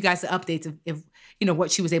 give you guys the updates of if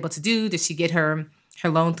what she was able to do. Did she get her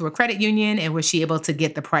loan through a credit union, and was she able to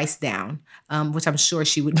get the price down? Which I'm sure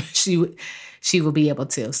she will be able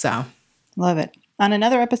to. So love it. On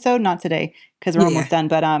another episode, not today because we're almost done,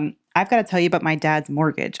 but I've got to tell you about my dad's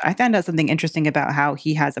mortgage. I found out something interesting about how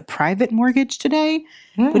he has a private mortgage today,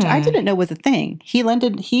 which I didn't know was a thing.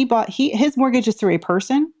 His mortgage is through a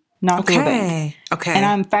person, not through a bank. Okay. And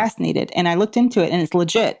I'm fascinated. And I looked into it and it's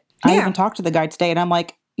legit. I even talked to the guy today and I'm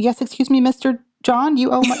like, yes, excuse me, Mr. John, you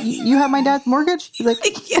have my dad's mortgage? He's like,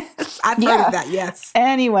 yes, I've heard of that. Yes.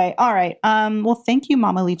 Anyway, all right. Well, thank you,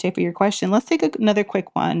 Mama Liche, for your question. Let's take another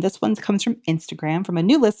quick one. This one comes from Instagram from a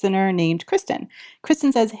new listener named Kristen.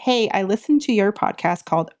 Kristen says, hey, I listened to your podcast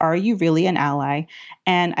called Are You Really an Ally?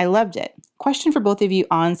 And I loved it. Question for both of you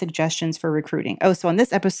on suggestions for recruiting. Oh, so on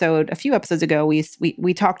this episode, a few episodes ago,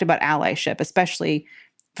 we talked about allyship, especially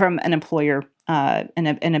from an employer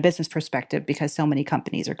in a business perspective, because so many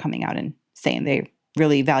companies are coming out and saying they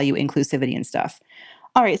really value inclusivity and stuff.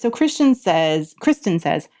 All right. So Kristen says,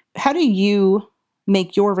 how do you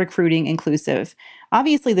make your recruiting inclusive?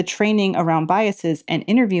 Obviously, the training around biases and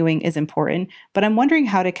interviewing is important, but I'm wondering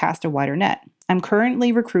how to cast a wider net. I'm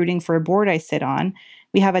currently recruiting for a board I sit on.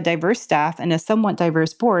 We have a diverse staff and a somewhat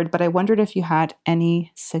diverse board, but I wondered if you had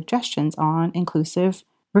any suggestions on inclusive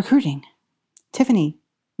recruiting. Tiffany,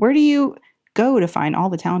 where do you go to find all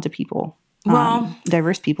the talented people?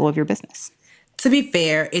 Diverse people of your business? To be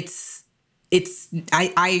fair,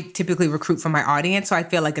 I typically recruit for my audience, so I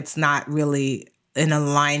feel like it's not really in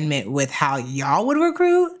alignment with how y'all would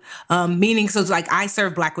recruit. Meaning, so it's like I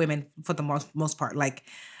serve Black women for the most part. Like,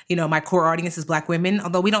 my core audience is Black women,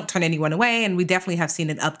 although we don't turn anyone away, and we definitely have seen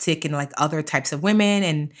an uptick in like other types of women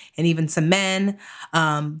and even some men.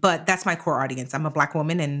 But that's my core audience. I'm a Black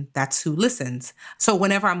woman, and that's who listens. So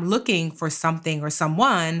whenever I'm looking for something or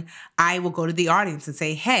someone, I will go to the audience and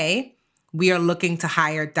say, hey, we are looking to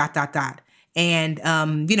hire ... And,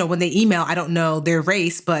 when they email, I don't know their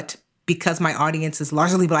race, but because my audience is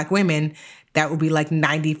largely Black women, that will be like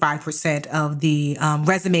 95% of the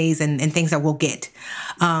resumes and things that we'll get.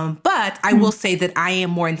 But I will say that I am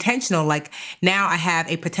more intentional. Like now I have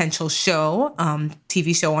a potential show,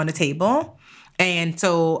 TV show on the table. And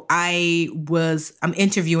so I'm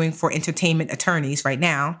interviewing for entertainment attorneys right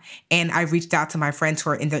now. And I reached out to my friends who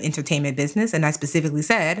are in the entertainment business. And I specifically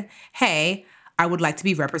said, hey, I would like to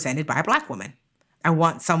be represented by a Black woman. I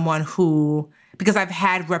want someone because I've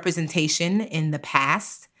had representation in the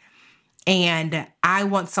past, and I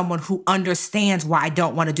want someone who understands why I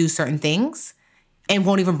don't want to do certain things and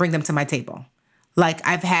won't even bring them to my table. Like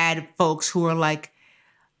I've had folks who are like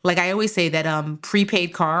I always say that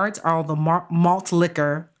prepaid cards are the malt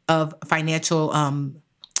liquor of financial, I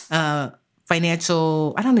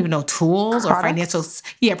don't even know, tools or financial,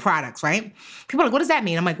 products, right? People are like, what does that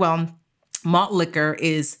mean? I'm like, well, malt liquor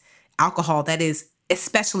is alcohol that is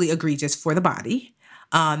especially egregious for the body.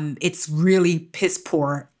 It's really piss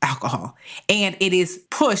poor alcohol. And it is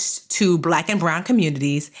pushed to Black and brown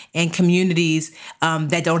communities and communities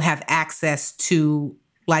that don't have access to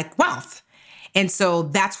like wealth. And so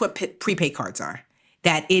that's what prepaid cards are.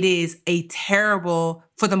 That it is a terrible,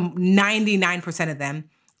 for the 99% of them,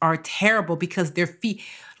 are terrible because their fee,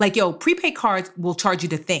 like, prepaid cards will charge you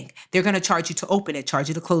to think. They're going to charge you to open it, charge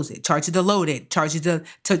you to close it, charge you to load it, charge you to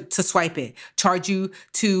swipe it, charge you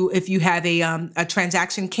to, if you have a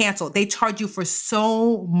transaction canceled, they charge you for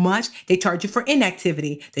so much. They charge you for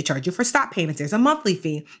inactivity. They charge you for stop payments. There's a monthly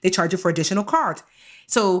fee. They charge you for additional cards.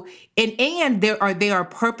 So, and they are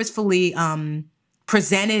purposefully,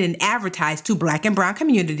 presented and advertised to Black and brown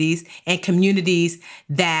communities and communities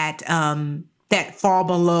that fall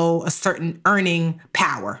below a certain earning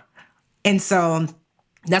power. And so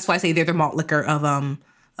that's why I say they're the malt liquor of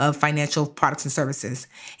financial products and services.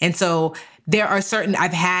 And so there are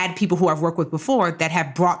I've had people who I've worked with before that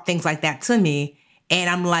have brought things like that to me. And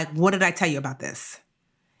I'm like, what did I tell you about this?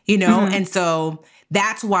 And so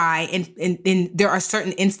that's why in there are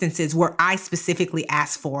certain instances where I specifically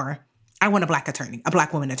ask for, I want a Black attorney, a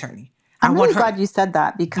Black woman attorney. I'm really glad you said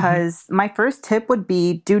that, because my first tip would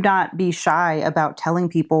be, do not be shy about telling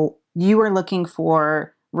people you are looking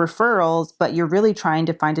for referrals, but you're really trying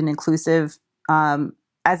to find an inclusive,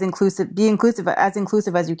 be inclusive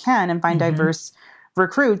as you can, and find diverse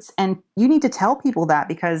recruits. And you need to tell people that,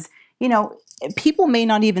 because, people may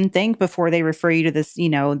not even think before they refer you to this,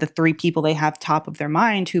 the 3 people they have top of their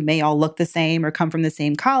mind who may all look the same or come from the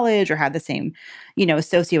same college or have the same,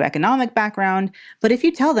 socioeconomic background. But if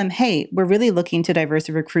you tell them, hey, we're really looking to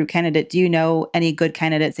diversity recruit candidate, do you know any good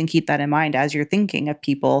candidates? And keep that in mind as you're thinking of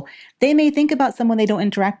people. They may think about someone they don't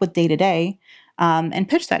interact with day to day, and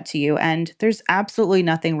pitch that to you. And there's absolutely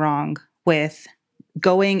nothing wrong with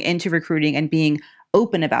going into recruiting and being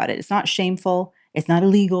open about it. It's not shameful. It's not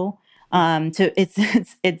illegal.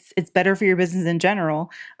 It's better for your business in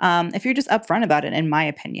general, if you're just upfront about it, in my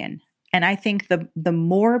opinion. And I think the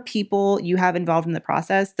more people you have involved in the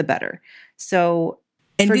process, the better. So,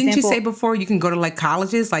 and didn't you say before you can go to like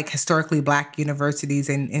colleges, like historically Black universities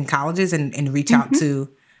and colleges, and reach out to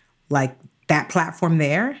like that platform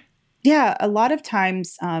there? Yeah, a lot of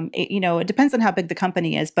times, it depends on how big the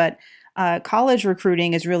company is, but college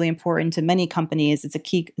recruiting is really important to many companies. It's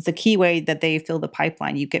a key way that they fill the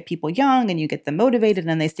pipeline. You get people young and you get them motivated,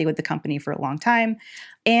 and they stay with the company for a long time.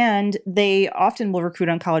 And they often will recruit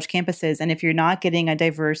on college campuses. And if you're not getting a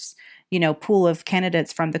diverse, pool of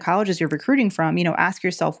candidates from the colleges you're recruiting from, ask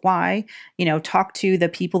yourself why. Talk to the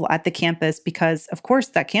people at the campus, because of course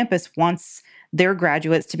that campus wants their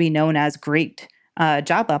graduates to be known as great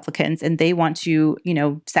job applicants, and they want to,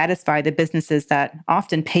 satisfy the businesses that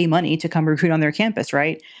often pay money to come recruit on their campus,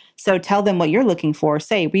 right? So tell them what you're looking for.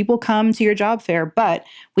 Say, we will come to your job fair, but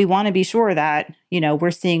we want to be sure that,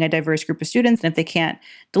 we're seeing a diverse group of students. And if they can't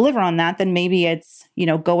deliver on that, then maybe it's,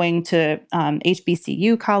 going to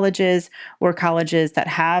HBCU colleges or colleges that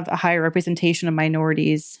have a higher representation of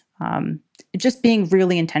minorities, just being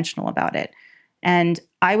really intentional about it. And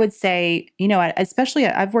I would say, especially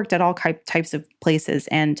I've worked at all types of places,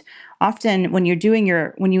 and often when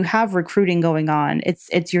you have recruiting going on,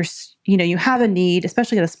 it's your, you have a need,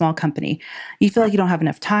 especially at a small company. You feel like you don't have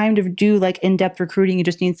enough time to do like in-depth recruiting. You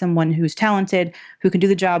just need someone who's talented, who can do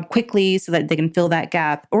the job quickly so that they can fill that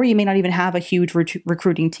gap. Or you may not even have a huge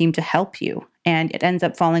recruiting team to help you, and it ends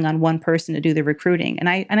up falling on one person to do the recruiting. And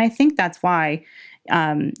I think that's why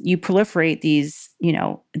you proliferate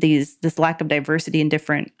this lack of diversity in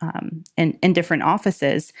different in different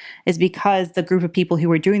offices, is because the group of people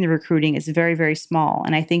who are doing the recruiting is very, very small.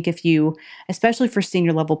 And I think if you, especially for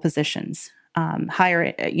senior level positions,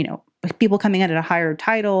 hire people coming in at a higher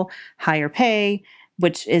title, higher pay,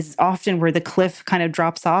 which is often where the cliff kind of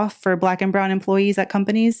drops off for Black and brown employees at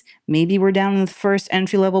companies. Maybe we're down in the first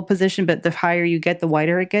entry level position, but the higher you get, the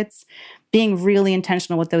wider it gets. Being really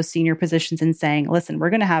intentional with those senior positions and saying, listen, we're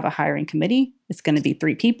going to have a hiring committee. It's going to be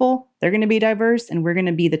 3 people. They're going to be diverse, and we're going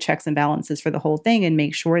to be the checks and balances for the whole thing and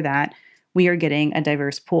make sure that we are getting a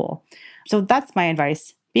diverse pool. So that's my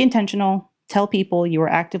advice. Be intentional. Tell people you are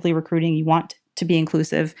actively recruiting. You want to be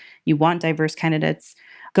inclusive. You want diverse candidates.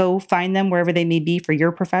 Go find them wherever they may be for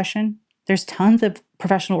your profession. There's tons of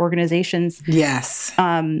professional organizations. Yes.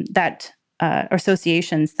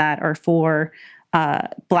 Associations that are for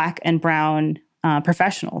Black and brown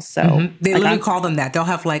professionals. So they literally call them that. They'll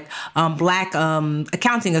have like Black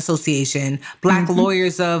Accounting Association, Black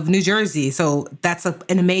Lawyers of New Jersey. So that's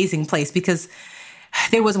an amazing place, because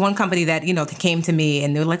there was one company that, they came to me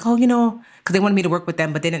and they were like, oh, because they wanted me to work with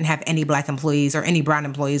them, but they didn't have any Black employees or any brown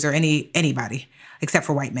employees or anybody except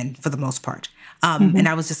for white men for the most part. And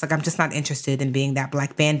I was just like, I'm just not interested in being that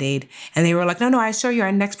Black Band-Aid. And they were like, no, I assure you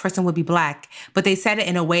our next person would be Black. But they said it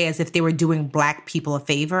in a way as if they were doing Black people a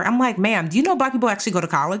favor. I'm like, ma'am, do you know Black people actually go to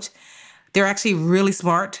college? They're actually really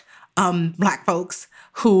smart Black folks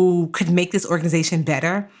who could make this organization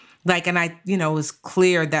better. Like, and I, it was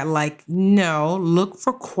clear that like, no, look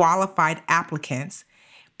for qualified applicants,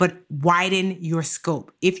 but widen your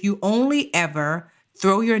scope. If you only ever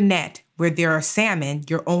throw your net where there are salmon,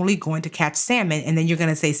 you're only going to catch salmon, and then you're going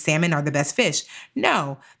to say salmon are the best fish.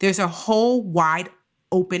 No, there's a whole wide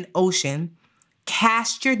open ocean.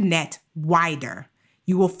 Cast your net wider.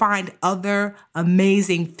 You will find other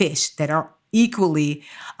amazing fish that are equally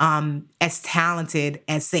as talented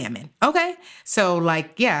as salmon. Okay? So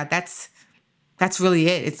like, yeah, that's really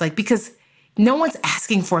it. It's like, because no one's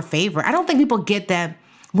asking for a favor. I don't think people get that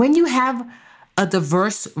when you have a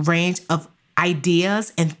diverse range of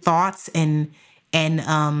ideas and thoughts and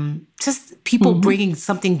just people bringing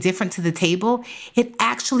something different to the table, it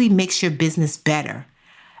actually makes your business better.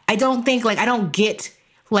 I don't get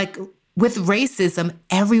like with racism,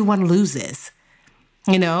 everyone loses,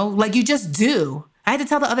 like you just do. I had to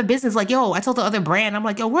tell the other business, like, yo, I told the other brand, I'm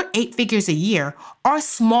like, yo, we're 8 figures a year. Our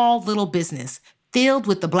small little business filled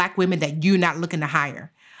with the Black women that you're not looking to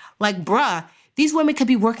hire. Like, bruh, these women could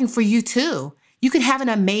be working for you too. You could have an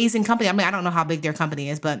amazing company. I mean, I don't know how big their company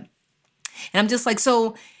is, and I'm just like,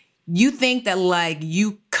 so you think that like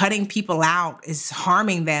you cutting people out is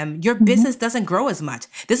harming them. Your business doesn't grow as much.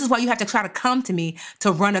 This is why you have to try to come to me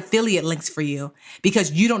to run affiliate links for you,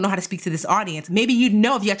 because you don't know how to speak to this audience. Maybe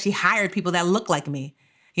if you actually hired people that look like me,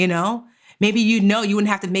 maybe you wouldn't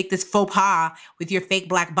have to make this faux pas with your fake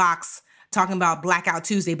black box talking about Blackout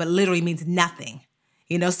Tuesday, but literally means nothing,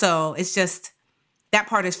 So it's just, that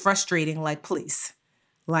part is frustrating. Like, please,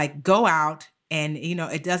 like go out and,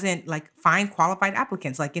 it doesn't like find qualified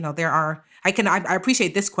applicants. Like, I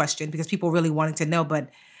appreciate this question because people really wanted to know, but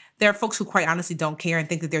there are folks who quite honestly don't care and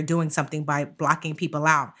think that they're doing something by blocking people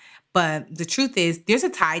out. But the truth is there's a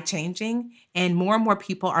tide changing, and more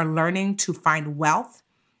people are learning to find wealth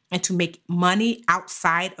and to make money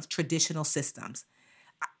outside of traditional systems.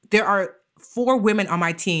 There are 4 women on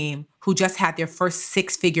my team who just had their first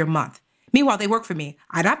 6-figure month. Meanwhile, they work for me.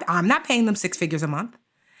 I'm not paying them 6 figures a month.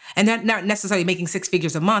 And they're not necessarily making 6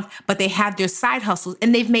 figures a month, but they have their side hustles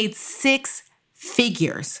and they've made 6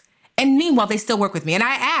 figures. And meanwhile, they still work with me. And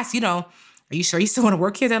I ask, are you sure you still want to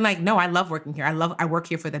work here? They're like, no, I love working here. I work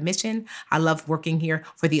here for the mission. I love working here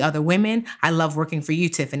for the other women. I love working for you,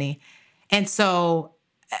 Tiffany. And so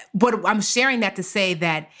but I'm sharing that to say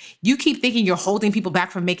that you keep thinking you're holding people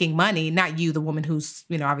back from making money, not you, the woman who's,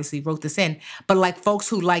 obviously wrote this in, but like folks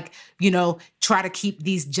who like, try to keep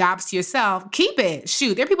these jobs to yourself, keep it.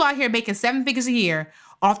 Shoot, there are people out here making 7 figures a year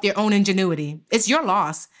off their own ingenuity. It's your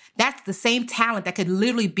loss. That's the same talent that could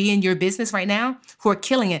literally be in your business right now who are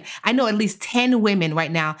killing it. I know at least 10 women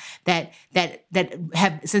right now that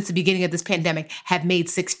have, since the beginning of this pandemic, have made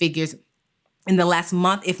 6 figures in the last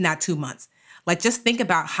month, if not 2 months. Like, just think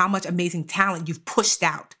about how much amazing talent you've pushed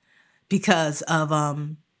out because of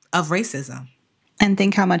racism. And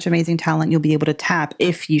think how much amazing talent you'll be able to tap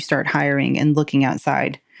if you start hiring and looking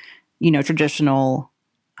outside, traditional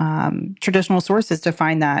sources to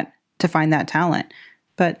find that talent.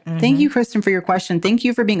 But thank you, Kristen, for your question. Thank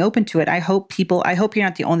you for being open to it. I hope you're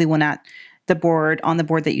not the only one on the board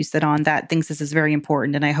that you sit on that thinks this is very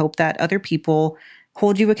important. And I hope that other people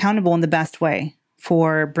hold you accountable in the best way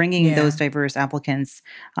for bringing those diverse applicants.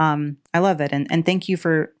 I love it. And thank you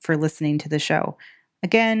for listening to the show.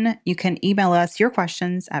 Again, you can email us your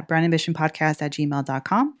questions at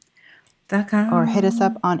brownambitionpodcast@gmail.com or hit us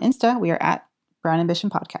up on Insta. We are at Brown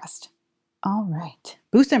Ambition Podcast. All right.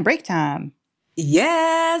 Boost and break time.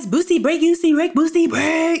 Yes. Boosty break, boosty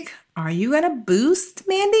break. Are you going to boost,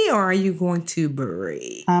 Mandy, or are you going to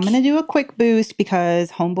break? I'm going to do a quick boost because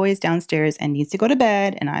homeboy is downstairs and needs to go to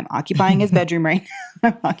bed, and I'm occupying his bedroom right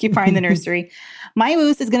now. I'm occupying the nursery. My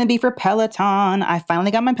boost is going to be for Peloton. I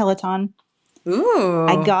finally got my Peloton. Ooh.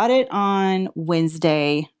 I got it on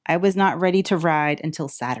Wednesday. I was not ready to ride until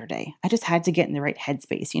Saturday. I just had to get in the right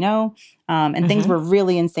headspace, and things were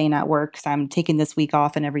really insane at work because I'm taking this week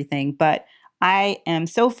off and everything. But I am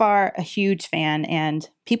so far a huge fan, and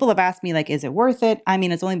people have asked me, like, is it worth it? I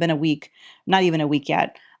mean, it's only been a week, not even a week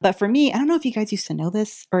yet. But for me, I don't know if you guys used to know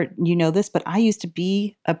this or this, but I used to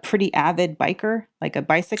be a pretty avid biker, like a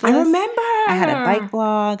bicyclist. I remember. I had a bike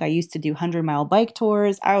blog. I used to do 100-mile bike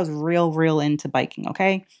tours. I was real into biking,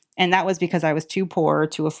 okay? And that was because I was too poor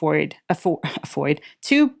to afford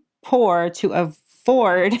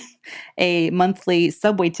a monthly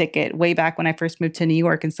subway ticket way back when I first moved to New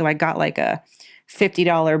York. And so I got like a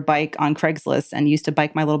 $50 bike on Craigslist and used to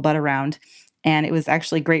bike my little butt around. And it was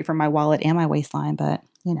actually great for my wallet and my waistline, but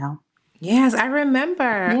Yes, I remember.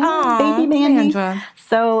 Yeah, baby Oh, Mandy. Sandra.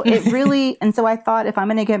 So it really, and so I thought if I'm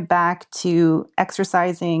going to get back to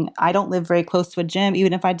exercising, I don't live very close to a gym.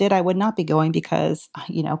 Even if I did, I would not be going because,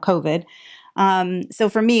 COVID. So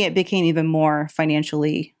for me, it became even more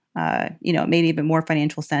financially, it made even more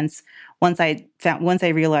financial sense once I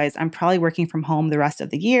realized I'm probably working from home the rest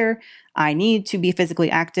of the year. I need to be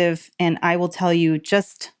physically active. And I will tell you,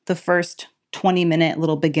 just the first 20-minute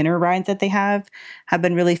little beginner rides that they have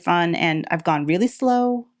been really fun. And I've gone really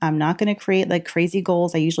slow. I'm not going to create like crazy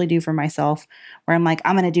goals I usually do for myself, where I'm like,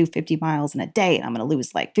 I'm going to do 50 miles in a day and I'm going to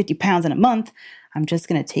lose like 50 pounds in a month. I'm just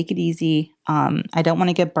going to take it easy. I don't want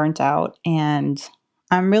to get burnt out. And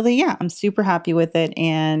I'm super happy with it.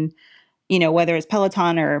 And, whether it's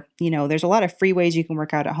Peloton or, there's a lot of free ways you can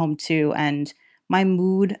work out at home too. And my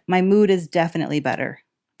mood is definitely better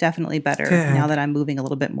now Good. that I'm moving a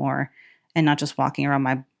little bit more and not just walking around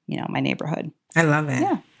my neighborhood. I love it.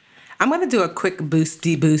 Yeah. I'm going to do a quick boost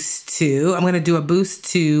too. I'm going to do a boost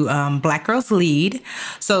to Black Girls Lead.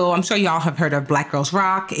 So I'm sure y'all have heard of Black Girls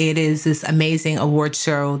Rock. It is this amazing award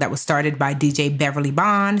show that was started by DJ Beverly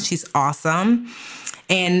Bond. She's awesome.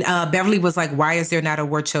 And Beverly was like, why is there not a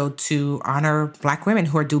award show to honor Black women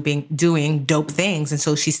who are doing dope things? And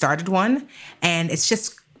so she started one, and it's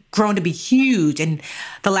just grown to be huge. And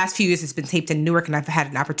the last few years it's been taped in Newark, and I've had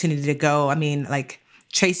an opportunity to go. I mean, like,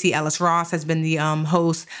 Tracy Ellis Ross has been the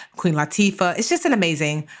host, Queen Latifah. It's just an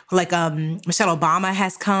amazing, like Michelle Obama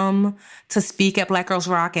has come to speak at Black Girls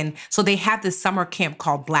Rock. And so they have this summer camp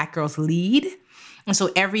called Black Girls Lead. And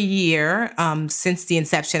so every year since the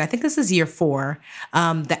inception, I think this is year 4,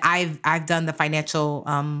 that I've done the financial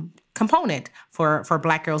component for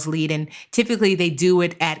Black Girls Lead. And typically they do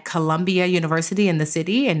it at Columbia University in the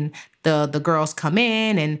city, and the girls come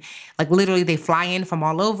in and like literally they fly in from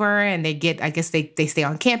all over, and they stay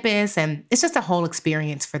on campus, and it's just a whole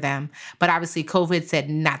experience for them. But obviously COVID said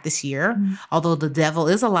not this year, although the devil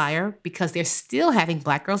is a liar, because they're still having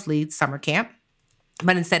Black Girls Lead summer camp,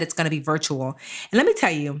 but instead it's going to be virtual. And let me tell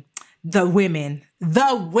you, the women,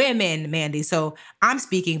 Mandy. So I'm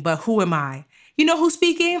speaking, but who am I? You know who's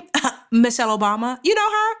speaking? Michelle Obama. You know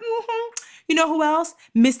her? You know who else?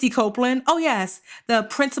 Misty Copeland. Oh, yes. The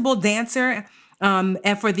principal dancer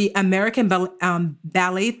and for the American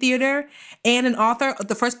Ballet Theater, and an author,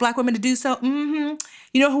 the first Black woman to do so. You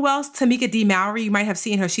know who else? Tamika D. Mowry. You might have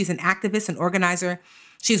seen her. She's an activist and organizer.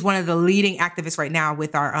 She's one of the leading activists right now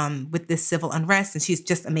with our with this civil unrest, and she's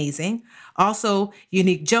just amazing. Also,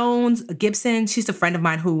 Unique Jones Gibson. She's a friend of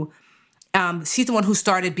mine who she's the one who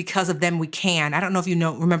started Because of Them We Can. I don't know if you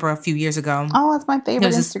remember a few years ago. Oh, that's my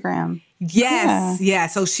favorite Instagram. Yes, yeah.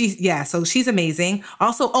 So she's amazing.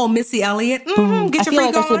 Also, Missy Elliott. Get I your feel freak like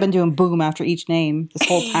I should have on. been doing boom after each name this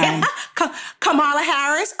whole time. Kamala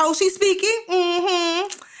Harris. Oh, she's speaking.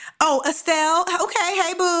 Oh, Estelle. Okay,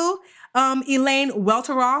 hey boo. Elaine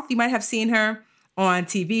Welteroth. You might have seen her on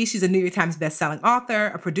TV. She's a New York Times bestselling author,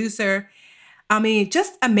 a producer. I mean,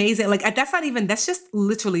 just amazing. Like that's just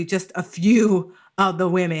literally just a few of the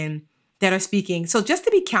women that are speaking. So just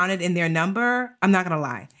to be counted in their number, I'm not going to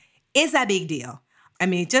lie, is a big deal. I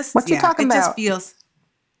mean, what you talking about? Just feels.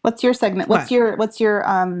 What's your segment? What's your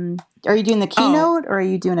are you doing the keynote or are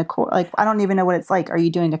you doing a course? Like, I don't even know what it's like. Are you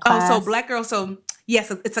doing a class? Oh, so Black Girl. So yes,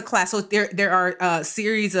 it's a class. So there are a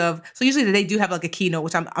series of, so usually they do have like a keynote,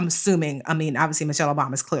 which I'm assuming, I mean, obviously Michelle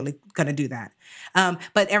Obama is clearly going to do that.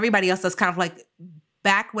 But everybody else does kind of like,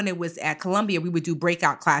 back when it was at Columbia, we would do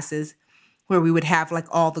breakout classes where we would have like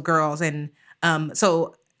all the girls. And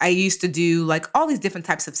so I used to do like all these different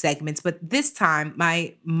types of segments. But this time,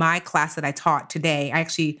 my class that I taught today, I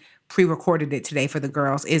actually pre-recorded it today for the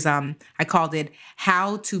girls, is I called it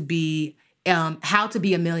How to Be a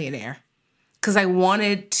Millionaire. Because I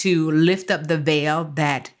wanted to lift up the veil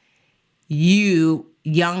that you,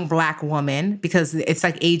 young Black woman, because it's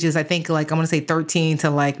like ages, I think like I want to say 13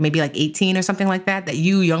 to like maybe like 18 or something like that, that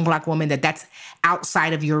you, young Black woman, that's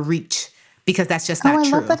outside of your reach, because that's just not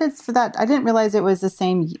true. I love that it's for that. I didn't realize it was the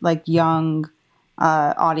same like young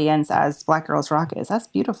audience as Black Girls Rock is. That's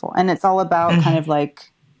beautiful. And it's all about kind of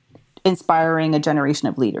like inspiring a generation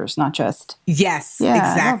of leaders, not just. Yes,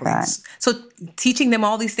 exactly. So teaching them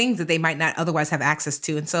all these things that they might not otherwise have access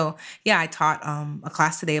to. And so, yeah, I taught a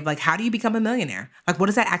class today of like, how do you become a millionaire? Like, what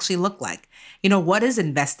does that actually look like? What is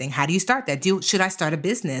investing? How do you start that? Should I start a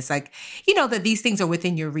business? Like, that these things are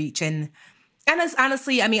within your reach. And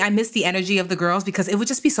honestly, I mean, I miss the energy of the girls, because it would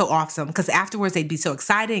just be so awesome. Because afterwards they'd be so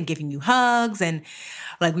excited and giving you hugs, and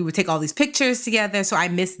like we would take all these pictures together. So I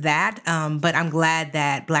miss that. But I'm glad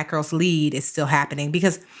that Black Girls Lead is still happening,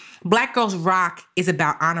 because Black Girls Rock is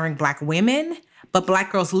about honoring Black women, But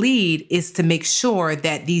Black Girls Lead is to make sure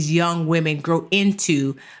that these young women grow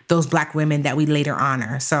into those Black women that we later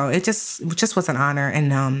honor. So it just was an honor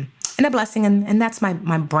and a blessing. And that's my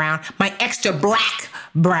extra Black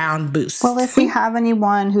brown boost. Well, if we have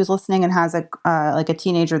anyone who's listening and has like a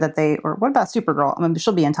teenager or what about Supergirl? I mean,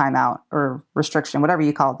 she'll be in timeout or restriction, whatever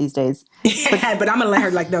you call it these days. But I'm going to let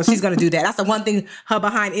her no, she's going to do that. That's the one thing her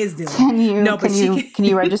behind is doing. Can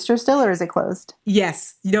you register still, or is it closed?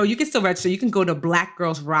 Yes. You can still register. You can go to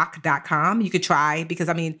blackgirlsrock.com. You could try because,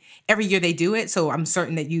 I mean, every year they do it. So I'm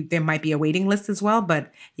certain that there might be a waiting list as well.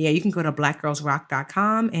 But yeah, you can go to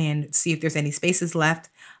blackgirlsrock.com and see if there's any spaces left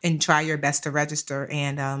and try your best to register.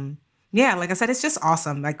 And yeah, like I said, it's just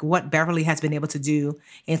awesome. Like what Beverly has been able to do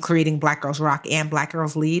in creating Black Girls Rock and Black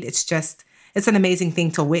Girls Lead. It's an amazing thing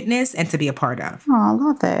to witness and to be a part of. Oh, I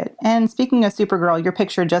love it. And speaking of Supergirl, your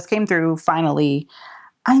picture just came through finally.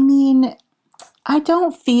 I mean, I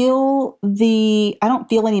don't feel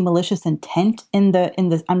any malicious intent in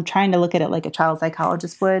the I'm trying to look at it like a child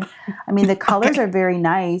psychologist would. I mean, the colors are very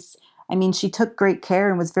nice. I mean, she took great care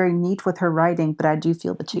and was very neat with her writing, but I do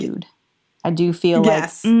feel the tude. I do feel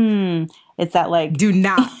yes. like, it's that like. Do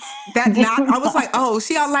not. I was like, oh,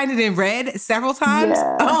 she outlined it in red several times?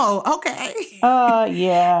 Yeah. Oh, okay. Oh,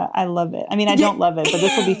 yeah. I love it. I mean, I don't love it, but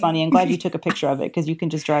this will be funny. I'm glad you took a picture of it because you can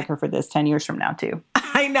just drag her for this 10 years from now, too.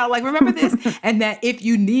 I know. Like, remember this? And that if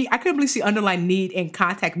you need, I couldn't believe she underlined need and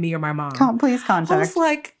contact me or my mom. Please contact. I was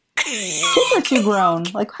like. She's like too grown.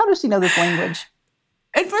 Like, how does she know this language?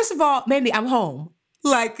 And first of all, Mandy, I'm home.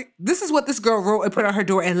 Like, this is what this girl wrote and put on her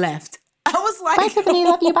door and left. I was like, bye, Tiffany.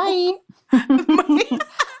 Love you. Bye.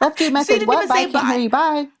 Left you a message. What? Bye. Can't hear you.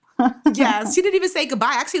 Bye. Yeah, she didn't even say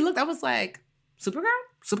goodbye. I actually looked. I was like, Supergirl?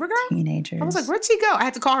 Teenagers. I was like, where'd she go? I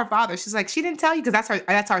had to call her father. She's like, she didn't tell you because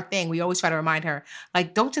that's our thing. We always try to remind her,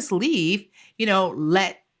 like, don't just leave.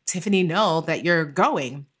 Let Tiffany know that you're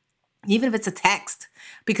going, even if it's a text.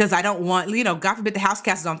 Because I don't want, God forbid the house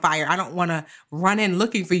cast is on fire. I don't want to run in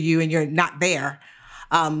looking for you and you're not there.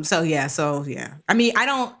 So yeah. I mean, I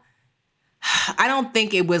don't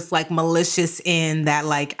think it was like malicious in that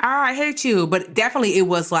like, I hate you. But definitely it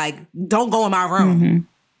was like, don't go in my room.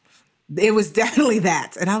 Mm-hmm. It was definitely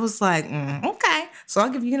that. And I was like, okay. So I'll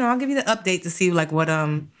give you the update to see like what,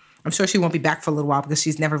 I'm sure she won't be back for a little while because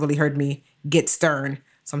she's never really heard me get stern.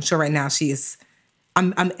 So I'm sure right now she is,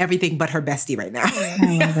 I'm everything but her bestie right now.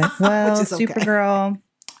 I love it. Well, Supergirl,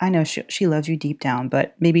 I know she loves you deep down,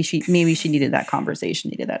 but maybe she needed that conversation,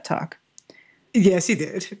 needed that talk. Yeah, she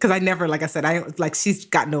did. Because I never, like I said, she's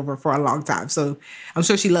gotten over for a long time. So I'm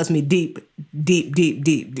sure she loves me deep. Way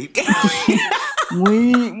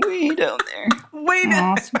down there. Way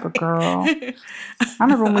down there. Supergirl. I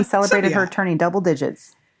remember when we celebrated her turning double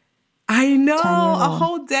digits. I know, a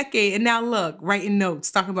whole decade. And now look, writing notes,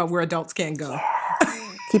 talking about where adults can't go.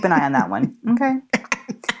 Keep an eye on that one. Okay.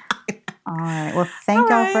 All right. Well, thank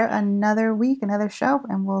y'all for another week, another show,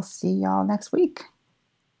 and we'll see y'all next week.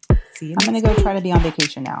 I'm going to go try to be on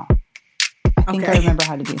vacation now. I think I remember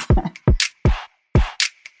how to do that.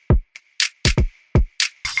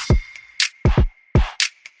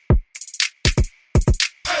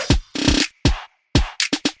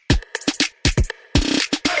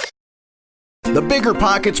 The Bigger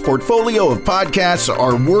Pockets portfolio of podcasts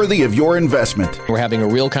are worthy of your investment. We're having a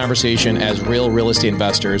real conversation as real estate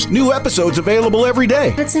investors. New episodes available every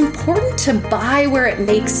day. It's important to buy where it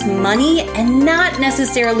makes money and not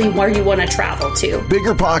necessarily where you want to travel to.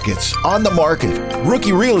 Bigger Pockets, On the Market,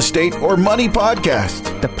 Rookie Real Estate, or Money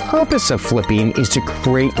Podcast. The purpose of flipping is to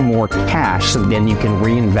create more cash so then you can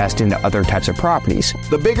reinvest into other types of properties.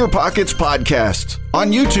 The Bigger Pockets Podcast on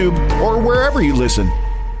YouTube or wherever you listen.